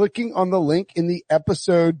by clicking on the link in the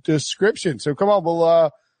episode description. So come on,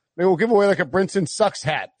 maybe we'll give away like a Brinson Sucks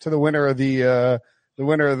hat to the winner of the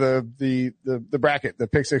bracket, the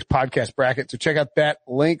Pick Six podcast bracket. So check out that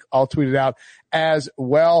link. I'll tweet it out as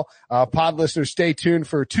well. Pod listeners, stay tuned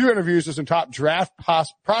for 2 interviews with some top draft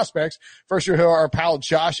prospects. First, you'll hear our pal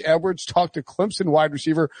Josh Edwards talk to Clemson wide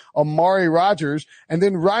receiver Amari Rodgers. And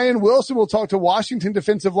then Ryan Wilson will talk to Washington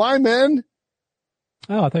defensive lineman.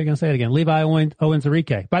 Oh, I thought you were going to say it again. Levi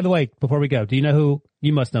Owens-Arike. By the way, before we go, do you know who,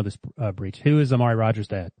 you must know this, Breach. Who is Amari Rodgers'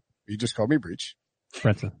 dad? You just called me Breach.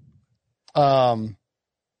 Brinson.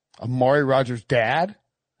 Amari Rodgers' dad?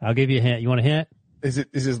 I'll give you a hint. You want a hint? Is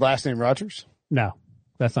his last name Rodgers? No,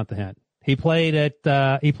 that's not the hint. He played he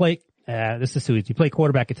played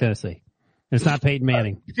quarterback at Tennessee. It's not Peyton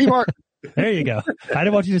Manning. T-Mark. There you go. I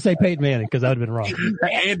didn't want you to say Peyton Manning because that would have been wrong.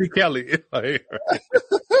 Andy Kelly.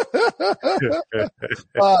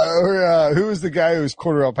 Who is the guy who's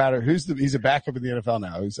Cordarrelle Patterson? He's a backup in the NFL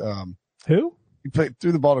now. He's, who? He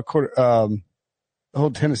threw the ball to the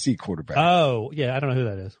whole Tennessee quarterback. Oh, yeah. I don't know who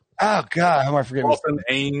that is. Oh, God. How am I forgetting? Austin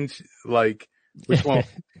Ainge, which one?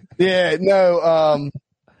 Yeah, no,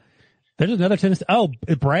 there's another Tennessee. Oh,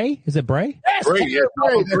 Bray? Is it Bray? Yes, Bray, yeah.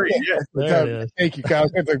 Bray. There it is. Thank you, Kyle. I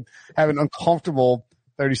was going to have an uncomfortable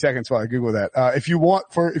 30 seconds while I Google that. If you're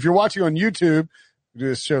watching on YouTube, we do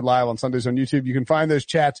this show live on Sundays on YouTube. You can find those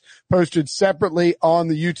chats posted separately on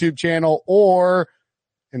the YouTube channel or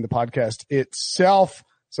in the podcast itself.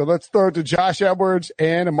 So let's throw it to Josh Edwards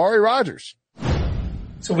and Amari Rodgers.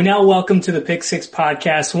 So we now welcome to the Pick Six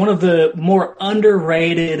podcast one of the more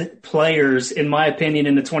underrated players, in my opinion,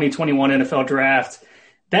 in the 2021 NFL Draft.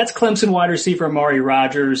 That's Clemson wide receiver Amari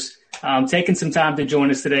Rodgers. Taking some time to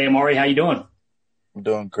join us today. Amari, how you doing? I'm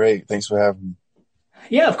doing great. Thanks for having me.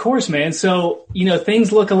 Yeah, of course, man. So,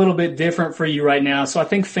 things look a little bit different for you right now. So I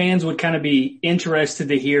think fans would kind of be interested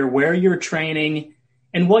to hear where you're training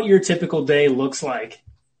and what your typical day looks like.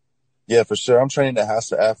 Yeah, for sure. I'm training at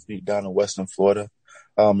House of Athlete down in Western Florida.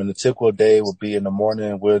 And the typical day will be in the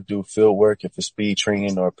morning. We'll do field work if it's speed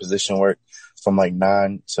training or position work from like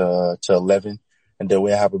 9 to 11. And then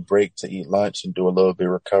we'll have a break to eat lunch and do a little bit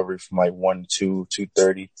of recovery from like 1 to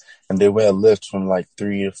 2:30. And then we'll lift from like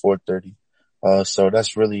 3 to 4:30. So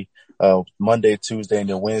that's really, Monday, Tuesday, and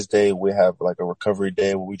then Wednesday we have like a recovery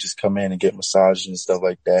day where we just come in and get massages and stuff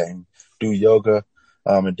like that and do yoga.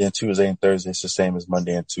 And then Tuesday and Thursday, it's the same as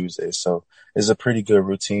Monday and Tuesday. So it's a pretty good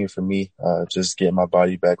routine for me, just getting my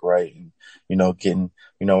body back right and, getting,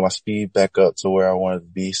 my speed back up to where I want it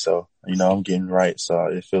to be. So, I'm getting right. So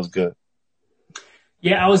it feels good.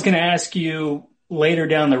 Yeah, I was going to ask you later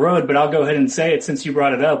down the road, but I'll go ahead and say it since you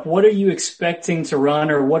brought it up. What are you expecting to run,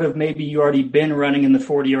 or what have maybe you already been running in the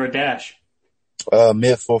 40-yard dash?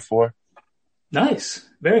 Mid 4.4. Nice.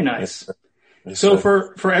 Very nice. Yes, so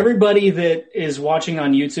sir. for everybody that is watching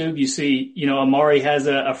on YouTube, you see, Amari has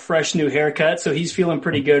a fresh new haircut, so he's feeling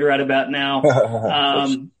pretty good right about now.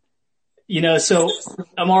 So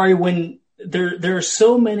Amari, when there are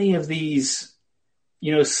so many of these,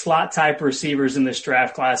 slot type receivers in this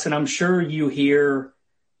draft class, and I'm sure you hear,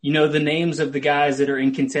 the names of the guys that are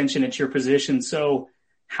in contention at your position. So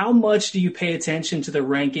how much do you pay attention to the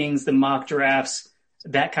rankings, the mock drafts,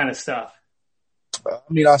 that kind of stuff? I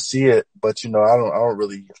mean, I see it, but I don't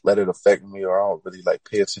really let it affect me, or I don't really like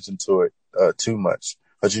pay attention to it too much.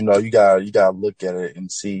 But you gotta look at it and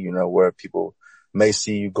see, where people may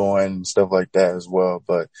see you going and stuff like that as well.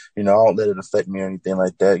 But I don't let it affect me or anything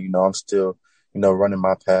like that. I'm still running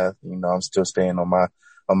my path. I'm still staying on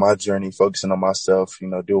my journey, focusing on myself.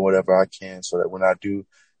 Doing whatever I can so that when I do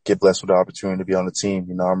get blessed with the opportunity to be on the team,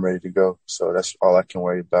 I'm ready to go. So that's all I can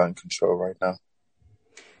worry about and control right now.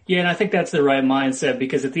 Yeah, and I think that's the right mindset,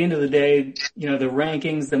 because at the end of the day, the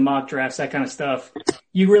rankings, the mock drafts, that kind of stuff,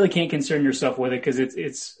 you really can't concern yourself with it, because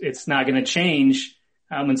it's not going to change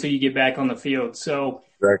until you get back on the field. So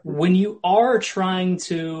exactly. When you are trying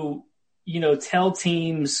to, tell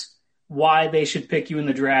teams why they should pick you in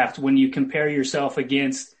the draft, when you compare yourself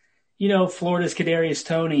against, Florida's Kadarius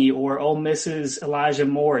Toney or Ole Miss's Elijah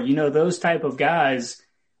Moore, those type of guys,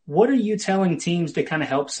 what are you telling teams to kind of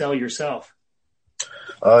help sell yourself?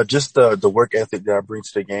 Just the work ethic that I bring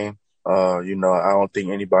to the game. I don't think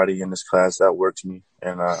anybody in this class outworks me,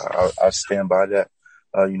 and I stand by that.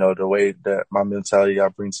 The way that my mentality I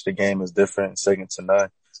bring to the game is different, second to none.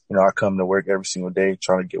 I come to work every single day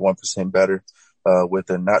trying to get 1% better, with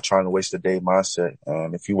a not trying to waste a day mindset.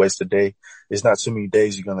 And if you waste a day, it's not too many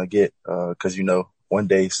days you're going to get, cause one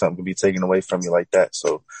day something can be taken away from you like that.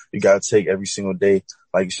 So you got to take every single day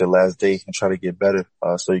like it's your last day and try to get better,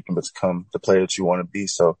 so you can become the player that you want to be.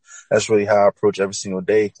 So that's really how I approach every single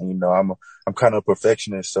day. And, I'm kind of a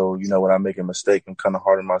perfectionist. So, when I make a mistake, I'm kind of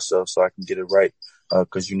hard on myself so I can get it right.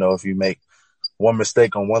 Cause, if you make one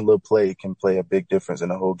mistake on one little play, it can play a big difference in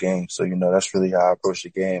the whole game. So, that's really how I approach the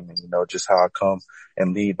game, and, just how I come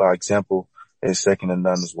and lead by example is second to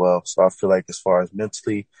none as well. So I feel like as far as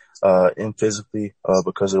mentally, and physically,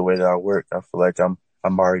 because of the way that I work, I feel like I'm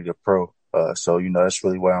already a pro. So, that's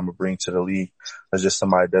really what I'm going to bring to the league. As just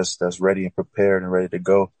somebody that's ready and prepared and ready to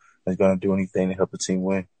go, and is going to do anything to help the team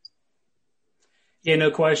win. Yeah,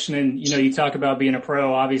 no question. And, you talk about being a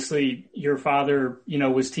pro. Obviously, your father,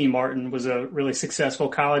 was T. Martin, was a really successful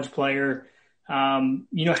college player.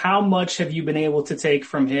 How much have you been able to take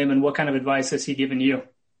from him, and what kind of advice has he given you?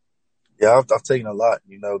 Yeah, I've taken a lot.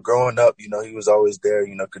 Growing up, he was always there,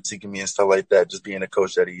 critiquing me and stuff like that, just being the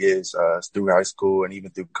coach that he is, through high school and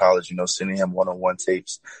even through college, sending him one-on-one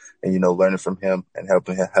tapes and, learning from him and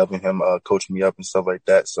helping him coach me up and stuff like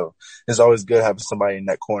that. So it's always good having somebody in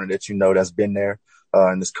that corner that that's been there,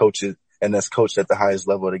 and that's coached at the highest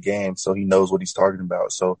level of the game. So he knows what he's talking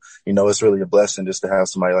about. So, it's really a blessing just to have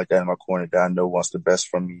somebody like that in my corner that I know wants the best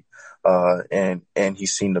from me, and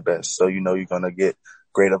he's seen the best. So, you're going to get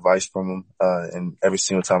great advice from him. And every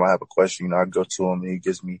single time I have a question, I go to him and he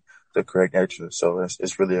gives me the correct answer. So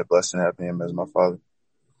it's really a blessing having him as my father.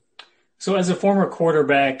 So as a former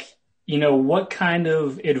quarterback, what kind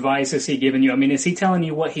of advice has he given you? I mean, is he telling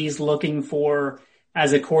you what he's looking for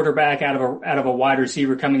as a quarterback out of a wide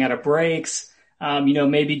receiver coming out of breaks?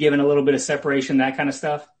 Maybe giving a little bit of separation, that kind of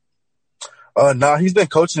stuff? No, he's been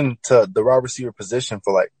coaching to the wide receiver position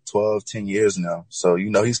for like 10 years now. So,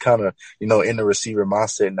 he's kind of, in the receiver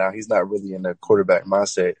mindset now. He's not really in the quarterback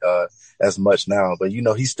mindset, as much now, but,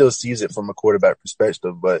 he still sees it from a quarterback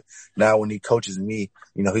perspective. But now when he coaches me,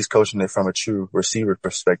 he's coaching it from a true receiver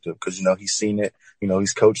perspective, because, he's seen it,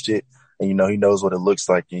 he's coached it, and, he knows what it looks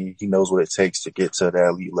like, and he knows what it takes to get to that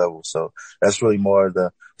elite level. So that's really more of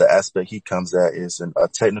the aspect he comes at, is a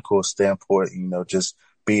technical standpoint, just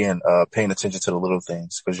paying attention to the little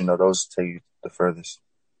things, because, those take you the furthest.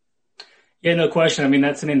 Yeah, no question. I mean,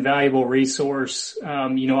 that's an invaluable resource.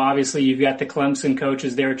 Obviously you've got the Clemson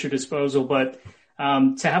coaches there at your disposal, but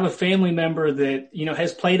to have a family member that,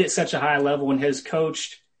 has played at such a high level and has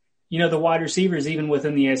coached, the wide receivers even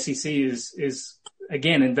within the SEC is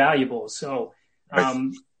again, invaluable. So,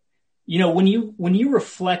 when you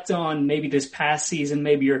reflect on maybe this past season,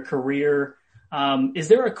 maybe your career, is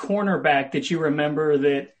there a cornerback that you remember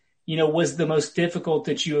that, was the most difficult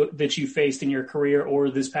that you faced in your career or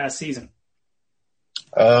this past season?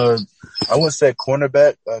 I wouldn't say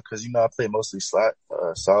cornerback, cause, I played mostly slot.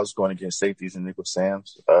 So I was going against safeties and nickel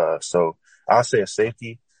Sams. So I'll say a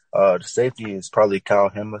safety. The safety is probably Kyle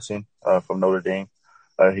Hamilton, from Notre Dame.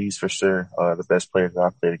 He's for sure, the best player that I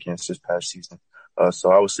played against this past season.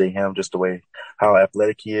 So I would say him, just the way how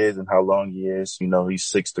athletic he is and how long he is. He's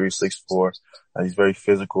 6'3", 6'4". He's very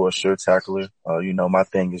physical, a sure tackler. My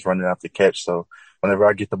thing is running after catch. So whenever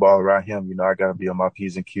I get the ball around him, I got to be on my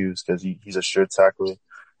P's and Q's, because he's a sure tackler.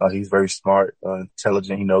 He's very smart,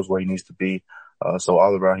 intelligent. He knows where he needs to be. So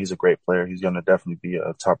all around, he's a great player. He's going to definitely be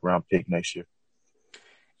a top round pick next year.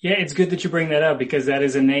 Yeah, it's good that you bring that up because that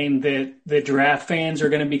is a name that the draft fans are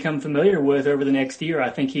going to become familiar with over the next year. I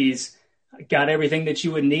think he's got everything that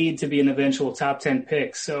you would need to be an eventual top 10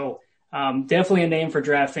 pick. So definitely a name for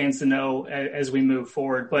draft fans to know as we move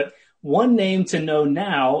forward. But one name to know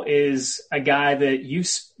now is a guy that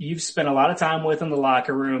you've spent a lot of time with in the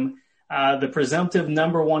locker room, the presumptive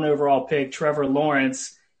number 1 overall pick, Trevor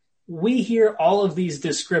Lawrence. We hear all of these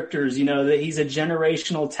descriptors, that he's a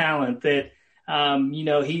generational talent, that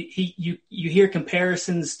you hear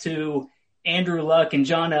comparisons to Andrew Luck and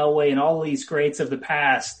John Elway and all these greats of the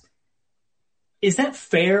past. Is that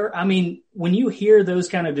fair? I mean, when you hear those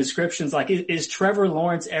kind of descriptions, like is Trevor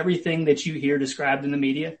Lawrence everything that you hear described in the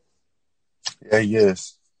media? Yeah, he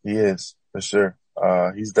is. He is for sure.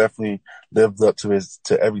 He's definitely lived up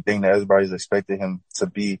to everything that everybody's expected him to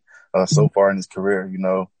be so far in his career.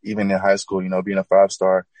 Even in high school, being a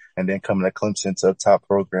 5-star and then coming to Clemson to a top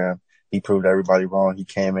program. He proved everybody wrong. He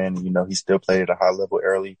came in, he still played at a high level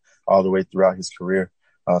early all the way throughout his career.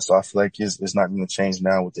 So I feel like it's not going to change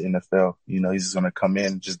now with the NFL. He's just going to come in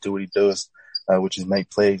and just do what he does, which is make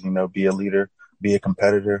plays, be a leader, be a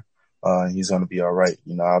competitor. He's going to be all right.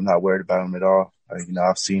 I'm not worried about him at all.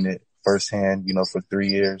 I've seen it firsthand, for 3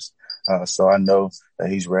 years. So I know that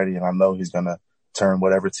he's ready and I know he's going to turn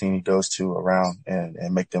whatever team he goes to around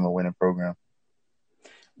and make them a winning program.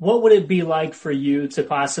 What would it be like for you to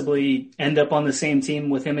possibly end up on the same team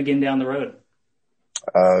with him again down the road?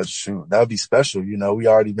 Shoot, that would be special. We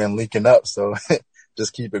already been linking up, so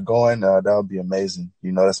just keep it going. That would be amazing.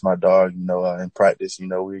 That's my dog. In practice,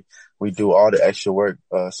 we do all the extra work,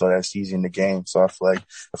 so that's easy in the game. So I feel like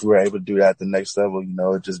if we were able to do that at the next level,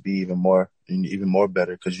 it'd just be even more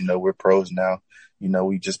better because, we're pros now.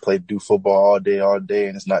 We just do football all day,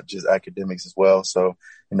 and it's not just academics as well. So,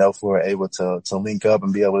 if we're able to link up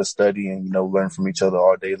and be able to study and, learn from each other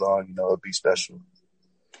all day long, it'd be special.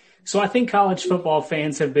 So I think college football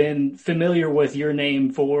fans have been familiar with your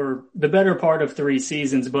name for the better part of 3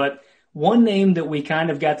 seasons, but one name that we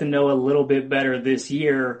kind of got to know a little bit better this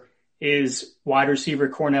year is wide receiver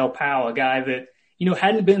Cornell Powell, a guy that,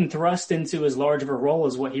 hadn't been thrust into as large of a role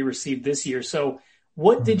as what he received this year. So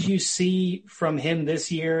what did you see from him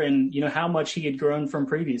this year and, how much he had grown from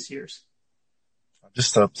previous years?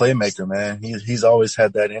 Just a playmaker, man. He's always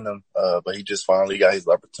had that in him, but he just finally got his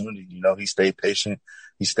opportunity. He stayed patient.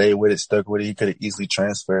 He stayed with it, stuck with it. He could have easily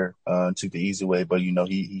transferred and took the easy way, but,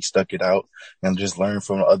 he stuck it out and just learned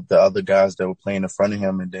from the other guys that were playing in front of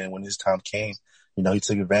him. And then when his time came, he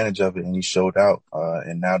took advantage of it and he showed out.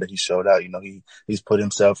 And now that he showed out, he's put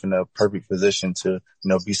himself in a perfect position to,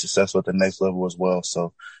 be successful at the next level as well.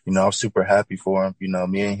 So, I'm super happy for him.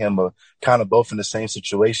 Me and him are kind of both in the same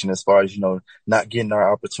situation as far as, not getting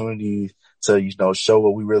our opportunity to, show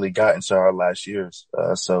what we really got into our last years.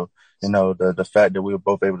 So, the fact that we were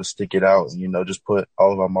both able to stick it out and, just put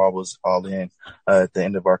all of our marbles all in, at the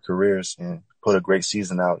end of our careers and put a great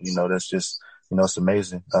season out, that's just, it's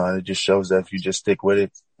amazing. It just shows that if you just stick with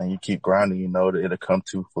it and you keep grinding, that it'll come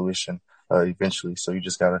to fruition, eventually. So you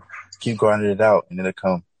just gotta keep grinding it out and it'll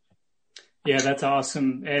come. Yeah, that's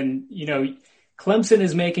awesome. And, Clemson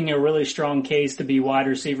is making a really strong case to be wide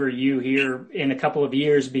receiver U here in a couple of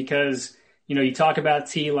years because, you talk about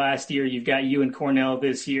T last year, you've got you and Cornell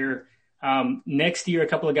this year. Next year, a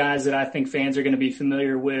couple of guys that I think fans are going to be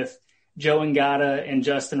familiar with, Joe Ngata and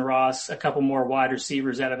Justin Ross, a couple more wide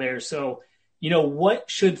receivers out of there. So, what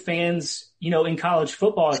should fans, in college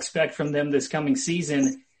football expect from them this coming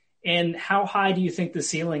season? And how high do you think the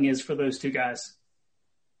ceiling is for those two guys?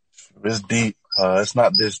 It's deep. It's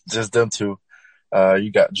not just them two.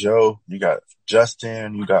 You got Joe, you got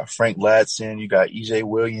Justin, you got Frank Ladson, you got EJ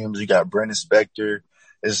Williams, you got Brendan Spector.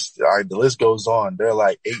 The list goes on. They're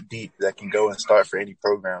like 8 deep that can go and start for any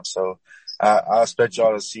program. So I expect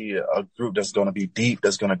y'all to see a group that's going to be deep,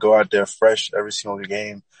 that's going to go out there fresh every single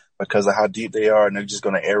game because of how deep they are, and they're just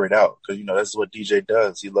going to air it out. Because, that's what DJ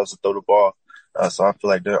does. He loves to throw the ball. So I feel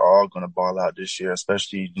like they're all going to ball out this year,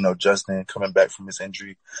 especially, Justin coming back from his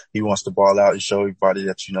injury. He wants to ball out and show everybody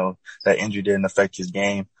that, that injury didn't affect his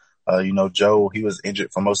game. Joe, he was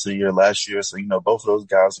injured for most of the year last year. So, both of those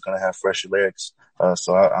guys are going to have fresh legs.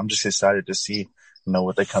 So I'm just excited to see,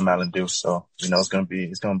 what they come out and do. So, it's going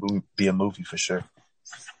to be a movie for sure.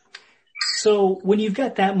 So when you've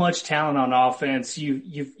got that much talent on offense,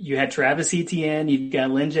 you had Travis Etienne, you've got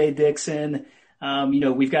Lynn J. Dixon,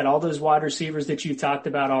 we've got all those wide receivers that you've talked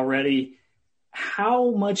about already. How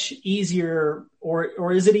much easier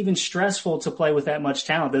or is it even stressful to play with that much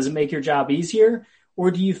talent? Does it make your job easier, or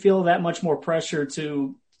do you feel that much more pressure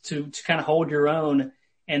to kind of hold your own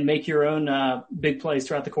and make your own big plays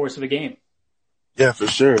throughout the course of a game? Yeah, for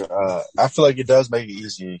sure. I feel like it does make it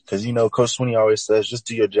easier because, Coach Sweeney always says, just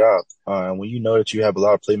do your job. And when you know that you have a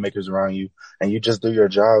lot of playmakers around you and you just do your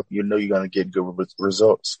job, you're going to get good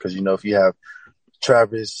results. Because, if you have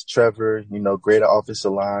Travis, Trevor, great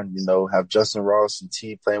offensive line, have Justin Ross and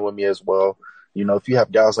T playing with me as well. If you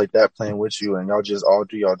have guys like that playing with you and y'all just all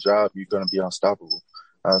do your job, you're going to be unstoppable.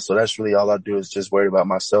 So that's really all I do is just worry about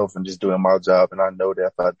myself and just doing my job. And I know that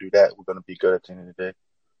if I do that, we're going to be good at the end of the day.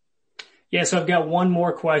 Yeah, so I've got one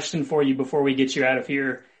more question for you before we get you out of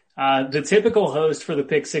here. The typical host for the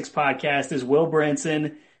Pick Six podcast is Will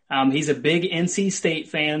Brinson. He's a big NC State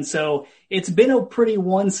fan, so it's been a pretty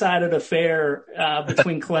one-sided affair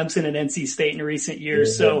between Clemson and NC State in recent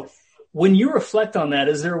years. Yeah. So when you reflect on that,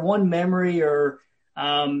 is there one memory or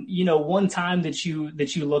one time that you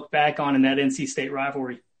look back on in that NC State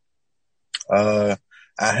rivalry?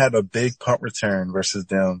 I had a big punt return versus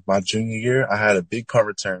them. My junior year, I had a big punt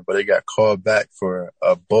return, but it got called back for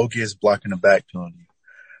a bogus blocking the back penalty.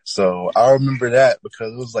 So I remember that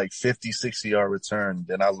because it was like 50, 60-yard return.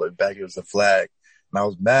 Then I looked back, it was a flag. And I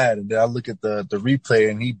was mad. And then I look at the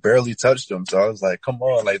replay and he barely touched him. So I was like, come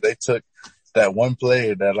on. Like they took that one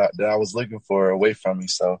play that I was looking for away from me.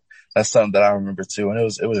 So that's something that I remember too. And it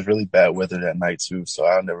was really bad weather that night too. So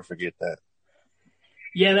I'll never forget that.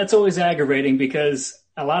 Yeah, that's always aggravating because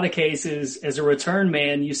a lot of cases as a return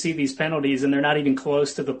man, you see these penalties and they're not even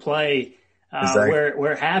close to the play exactly.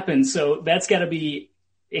 where it happens. So that's got to be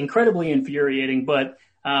incredibly infuriating, but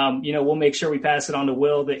we'll make sure we pass it on to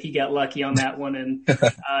Will that he got lucky on that one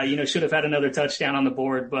and, should have had another touchdown on the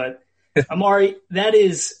board. But Amari, that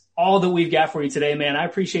is all that we've got for you today, man. I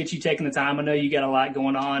appreciate you taking the time. I know you got a lot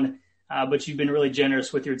going on, but you've been really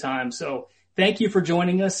generous with your time. So thank you for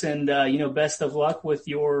joining us and, best of luck with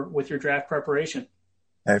your draft preparation.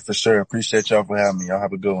 Hey, for sure. Appreciate y'all for having me. Y'all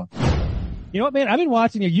have a good one. You know what, man? I've been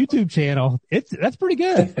watching your YouTube channel. That's pretty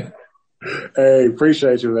good. Hey,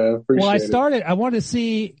 appreciate you, man. I wanted to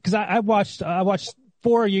see, cause I watched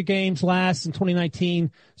 4 of your games last in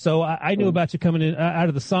 2019. So I knew about you coming in out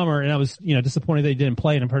of the summer and I was, disappointed that you didn't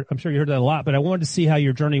play. And I'm sure you heard that a lot, but I wanted to see how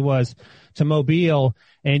your journey was to Mobile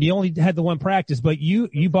and you only had the one practice, but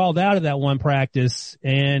you balled out of that one practice.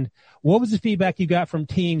 And what was the feedback you got from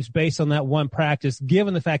teams based on that one practice,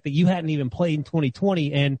 given the fact that you hadn't even played in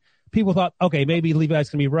 2020 and people thought, okay, maybe Levi's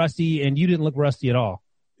going to be rusty and you didn't look rusty at all?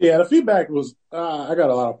 Yeah, the feedback was, I got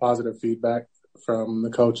a lot of positive feedback from the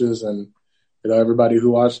coaches and, everybody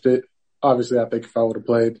who watched it. Obviously, I think if I would have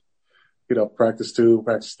played, practice 2,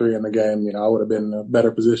 practice 3 in the game, I would have been in a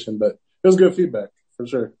better position, but it was good feedback for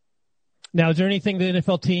sure. Now, is there anything the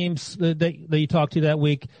NFL teams that you talked to that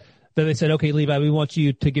week that they said, okay, Levi, we want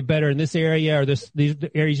you to get better in this area or these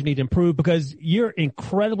areas you need to improve because you're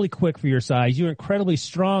incredibly quick for your size. You're incredibly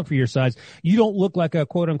strong for your size. You don't look like a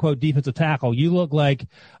quote unquote defensive tackle. You look like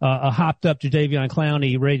a hopped up Jadeveon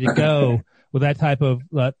Clowney ready to go with that type of,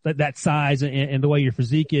 that size and the way your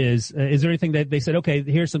physique is. Is there anything that they said, okay,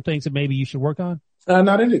 here's some things that maybe you should work on?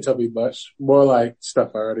 Not they didn't tell me much. More like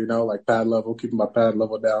stuff I already know, like pad level, keeping my pad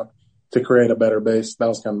level down to create a better base. That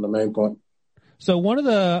was kind of the main point. So one of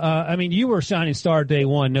the, you were a shining star day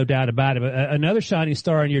one, no doubt about it, but another shining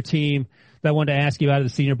star on your team that I wanted to ask you about at the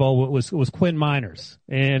Senior Bowl was Quinn Miners.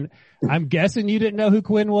 And I'm guessing you didn't know who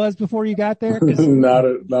Quinn was before you got there? Not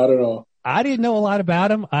at all. I didn't know a lot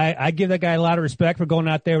about him. I give that guy a lot of respect for going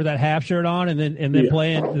out there with that half shirt on and then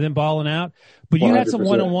playing and then balling out. But you 100%. Had some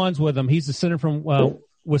one-on-ones with him. He's the center from,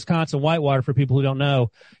 Wisconsin Whitewater for people who don't know.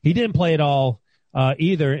 He didn't play at all.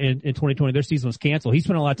 Either in 2020, their season was canceled. He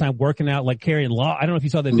spent a lot of time working out, like carrying log. I don't know if you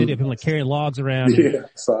saw that video of him like carrying logs around. Yeah,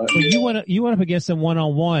 saw it. So you went up against him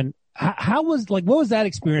one-on-one. What was that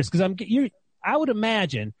experience? Cause I would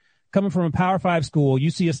imagine coming from a Power 5 school,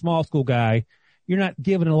 you see a small school guy, you're not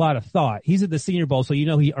giving a lot of thought. He's at the Senior Bowl, so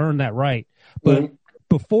he earned that right. But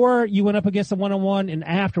before you went up against him one-on-one and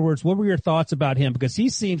afterwards, what were your thoughts about him? Because he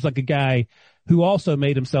seems like a guy who also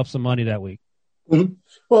made himself some money that week. Mm-hmm.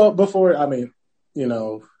 Well, before,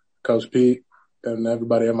 Coach Pete and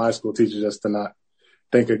everybody at my school teaches us to not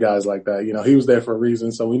think of guys like that. He was there for a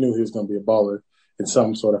reason, so we knew he was going to be a baller in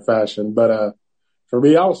some sort of fashion. But for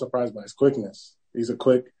me, I was surprised by his quickness. He's a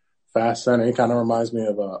quick, fast center. He kind of reminds me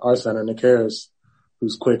of our center, Nick Harris,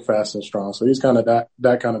 who's quick, fast, and strong. So he's kind of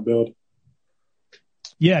that kind of build.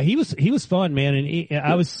 Yeah, he was fun, man. And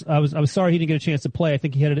I was sorry he didn't get a chance to play. I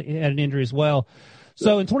think he had an injury as well.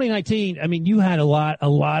 So in 2019, you had a lot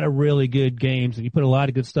of really good games and you put a lot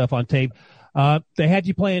of good stuff on tape. They had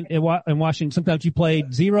you playing in Washington. Sometimes you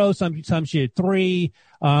played 0, sometimes you had 3.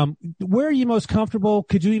 Where are you most comfortable?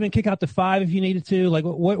 Could you even kick out to 5 if you needed to? Like,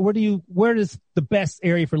 where is the best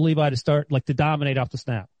area for Levi to start, like to dominate off the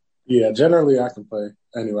snap? Yeah, generally I can play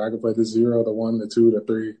anywhere. I can play the 0, the 1, the 2, the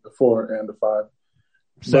 3, the 4, and the 5.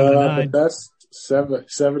 7 to 9. The best 7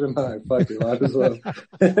 to 9. Fuck it, might as well.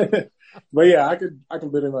 But yeah, I can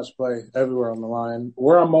pretty much play everywhere on the line.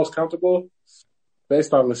 Where I'm most comfortable,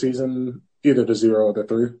 based on the season, either the 0 or the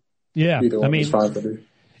 3. Yeah, either one is fine for me.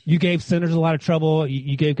 You gave centers a lot of trouble.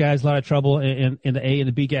 You gave guys a lot of trouble in the A and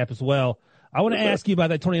the B gap as well. I want to ask you about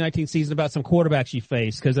that 2019 season, about some quarterbacks you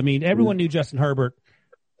faced, because I mean everyone knew Justin Herbert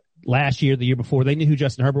last year, the year before. They knew who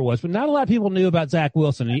Justin Herbert was, but not a lot of people knew about Zach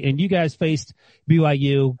Wilson. And you guys faced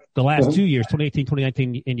BYU the last 2 years, 2018,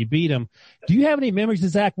 2019, and you beat them. Do you have any memories of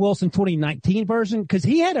Zach Wilson 2019 version? Because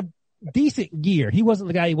he had a decent year. He wasn't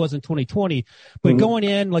the guy he was in 2020, but going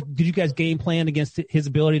in, like, did you guys game plan against his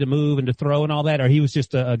ability to move and to throw and all that, or he was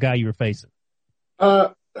just a guy you were facing?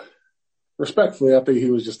 Respectfully, I think he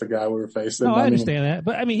was just a guy we were facing. No, I understand that,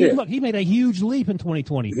 but I mean, he made a huge leap in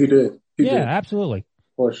 2020. He did. He did. Absolutely.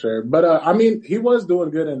 For sure. But, I mean, he was doing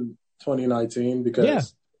good in 2019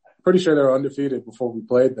 because pretty sure they were undefeated before we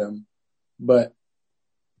played them. But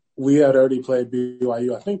we had already played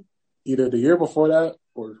BYU, I think, either the year before that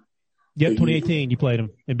or. Yep, 2018, you played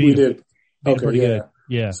them and beat them. We did. Okay, pretty good.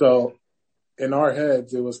 Yeah. So in our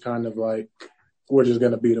heads, it was kind of like, we're just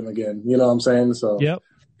going to beat them again. You know what I'm saying? So it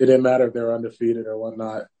didn't matter if they were undefeated or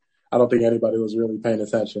whatnot. I don't think anybody was really paying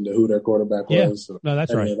attention to who their quarterback was. So no,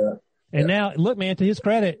 that's right. And now, look, man, to his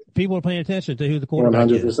credit, people are paying attention to who the quarterback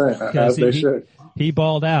 100%, is. 100%, as they should. He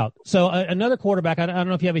balled out. So another quarterback, I don't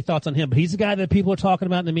know if you have any thoughts on him, but he's the guy that people are talking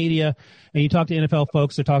about in the media, and you talk to NFL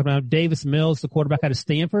folks, they're talking about Davis Mills, the quarterback out of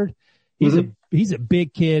Stanford. He's a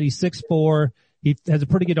big kid. He's 6'4". He has a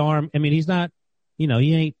pretty good arm. I mean, he's not, he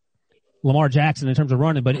ain't Lamar Jackson in terms of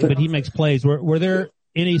running, but he makes plays. Were there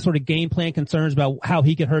any sort of game plan concerns about how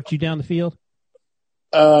he could hurt you down the field?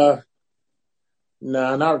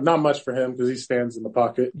 Nah, not much for him because he stands in the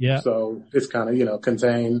pocket. Yeah. So it's kind of,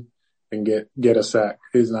 contain and get a sack.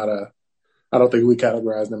 He's not I don't think we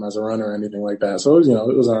categorized him as a runner or anything like that. So, it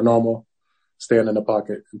was our normal stand in the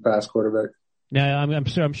pocket and pass quarterback. Now,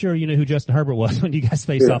 I'm sure you know who Justin Herbert was when you guys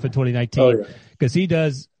faced off in 2019. Because he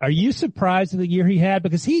does. Are you surprised at the year he had?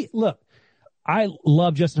 Because I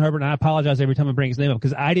love Justin Herbert, and I apologize every time I bring his name up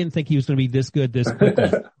because I didn't think he was going to be this good this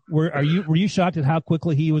quickly. Were you shocked at how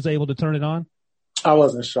quickly he was able to turn it on? I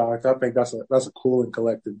wasn't shocked. I think that's a cool and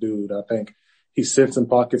collected dude. I think he sits in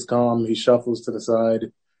pockets calm. He shuffles to the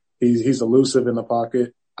side. He's elusive in the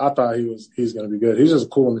pocket. I thought he's going to be good. He's just a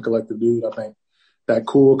cool and collected dude. I think that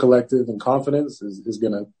cool, collective, and confidence is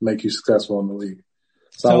going to make you successful in the league.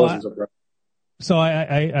 So I wasn't surprised. So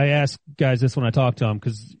I ask guys this when I talk to them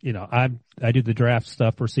because, I do the draft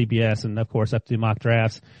stuff for CBS and, of course, I have to do mock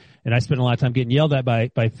drafts. And I spend a lot of time getting yelled at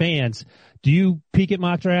by fans. Do you peek at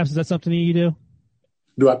mock drafts? Is that something you do?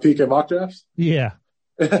 Do I peek at mock drafts? Yeah.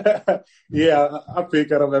 Yeah, I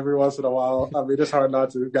peek at them every once in a while. I mean, it's hard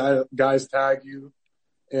not to. Guys tag you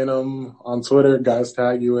in them on Twitter. Guys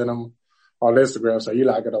tag you in them on Instagram. So you're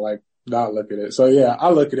not going to not look at it. So yeah, I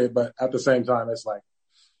look at it, but at the same time, it's like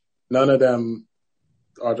none of them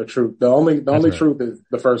are the truth. The only truth is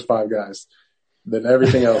the first 5 guys. Then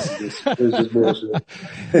everything else is just bullshit.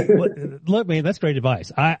 Look, man, that's great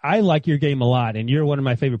advice. I like your game a lot, and you're one of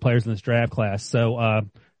my favorite players in this draft class. So,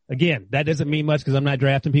 again, that doesn't mean much because I'm not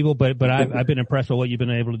drafting people, but I've been impressed with what you've been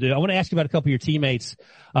able to do. I want to ask you about a couple of your teammates.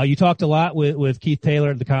 You talked a lot with Keith Taylor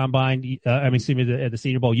at the Combine. At the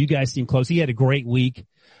Senior Bowl. You guys seem close. He had a great week.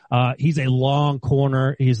 He's a long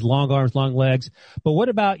corner. He's long arms, long legs. But what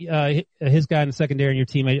about his guy in the secondary and your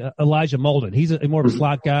teammate, Elijah Molden? He's more of a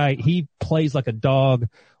slot guy. He plays like a dog.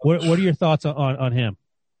 What are your thoughts on him?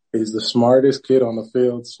 He's the smartest kid on the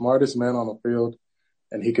field, smartest man on the field,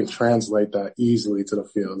 and he can translate that easily to the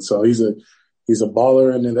field. So he's a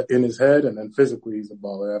baller in his head, and then physically he's a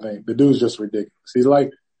baller. I think the dude's just ridiculous. He's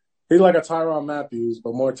like a Tyrann Mathieu,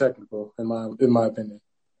 but more technical in my opinion.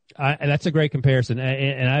 That's a great comparison,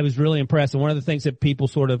 and I was really impressed. And one of the things that people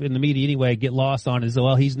sort of in the media anyway get lost on is,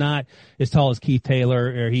 well, he's not as tall as Keith Taylor,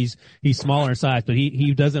 or he's smaller in size, but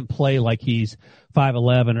he doesn't play like he's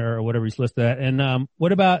 5'11" or whatever he's listed at. And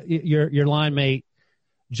what about your line mate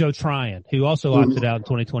Joe Tryon, who also opted out in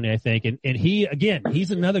 2020, I think, and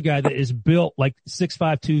he's another guy that is built like 6'5",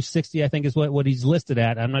 260, I think is what he's listed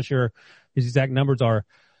at. I'm not sure his exact numbers are.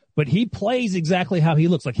 But he plays exactly how he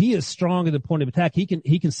looks. Like, he is strong at the point of attack. He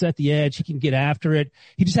can set the edge. He can get after it.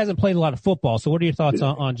 He just hasn't played a lot of football. So what are your thoughts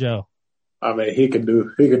on Joe? I mean, he can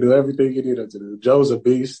do everything you need him to do. Joe's a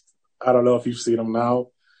beast. I don't know if you've seen him now.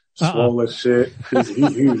 Swole as shit. He's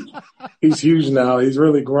huge. He's huge now. He's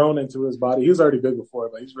really grown into his body. He was already big before,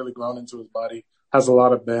 but he's really grown into his body. Has a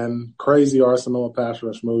lot of bend. Crazy arsenal of pass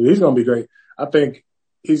rush moves. He's going to be great. I think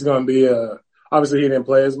he's going to be obviously he didn't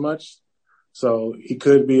play as much, so he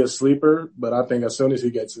could be a sleeper, but I think as soon as he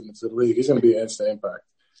gets into the league, he's going to be an instant impact.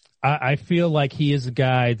 I feel like he is a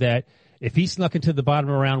guy that if he snuck into the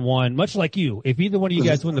bottom of round one, much like you, if either one of you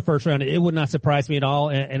guys win the first round, it would not surprise me at all.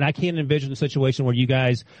 And I can't envision a situation where you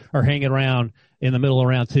guys are hanging around in the middle of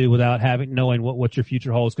round two without knowing what your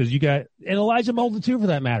future holds. Cause you got, and Elijah Molden too, for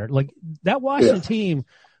that matter. Like that Washington team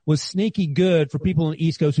was sneaky good for people in the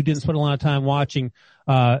East Coast who didn't spend a lot of time watching,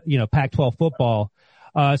 Pac-12 football.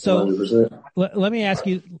 So let me ask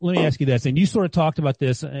you this. And you sort of talked about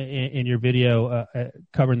this in your video,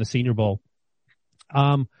 covering the Senior Bowl.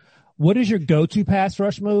 What is your go-to pass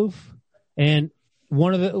rush move? And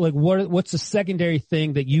what's the secondary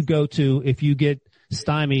thing that you go to if you get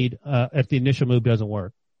stymied, if the initial move doesn't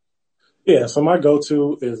work? Yeah. So my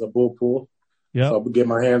go-to is a bull pull. Yeah. So I'll get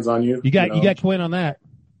my hands on you. You got Quinn on that.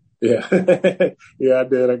 Yeah. Yeah, I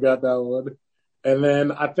did. I got that one. And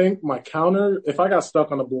then I think my counter, if I got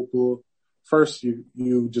stuck on a bull pull, first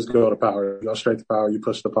you just go to power. You go straight to power. You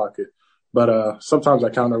push the pocket. But sometimes I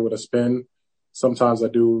counter with a spin. Sometimes I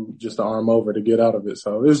do just the arm over to get out of it.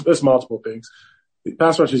 So it's multiple things. The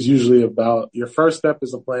pass rush is usually about your first step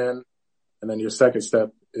is a plan, and then your second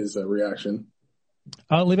step is a reaction.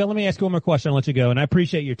 Levi, let me ask you one more question. I'll let you go. And I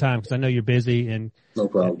appreciate your time because I know you're busy and no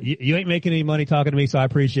problem. You ain't making any money talking to me, so I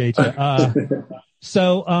appreciate you.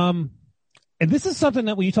 And this is something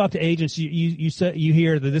that when you talk to agents, you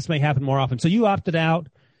hear that this may happen more often. So you opted out,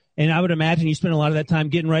 and I would imagine you spend a lot of that time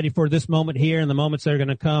getting ready for this moment here and the moments that are going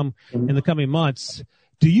to come in the coming months.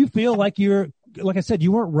 Do you feel like like I said,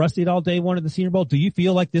 you weren't rusty all day one at the Senior Bowl. Do you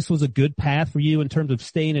feel like this was a good path for you in terms of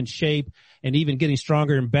staying in shape and even getting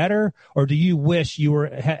stronger and better? Or do you wish you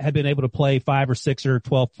had been able to play 5 or 6 or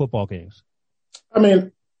 12 football games? I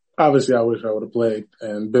mean, obviously I wish I would have played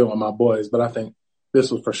and been with my boys, but I think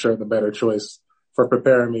this was for sure the better choice for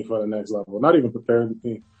preparing me for the next level. Not even preparing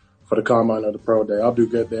me for the combine or the pro day. I'll do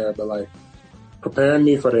good there, but like preparing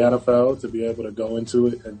me for the NFL to be able to go into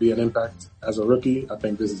it and be an impact as a rookie, I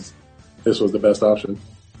think this was the best option.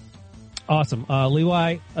 Awesome.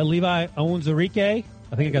 Levi Onwuzurike.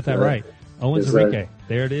 I think I got that right. Onwuzurike. Yes,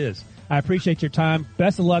 there it is. I appreciate your time.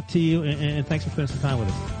 Best of luck to you, and thanks for spending some time with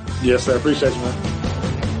us. Yes, sir. Appreciate you, man.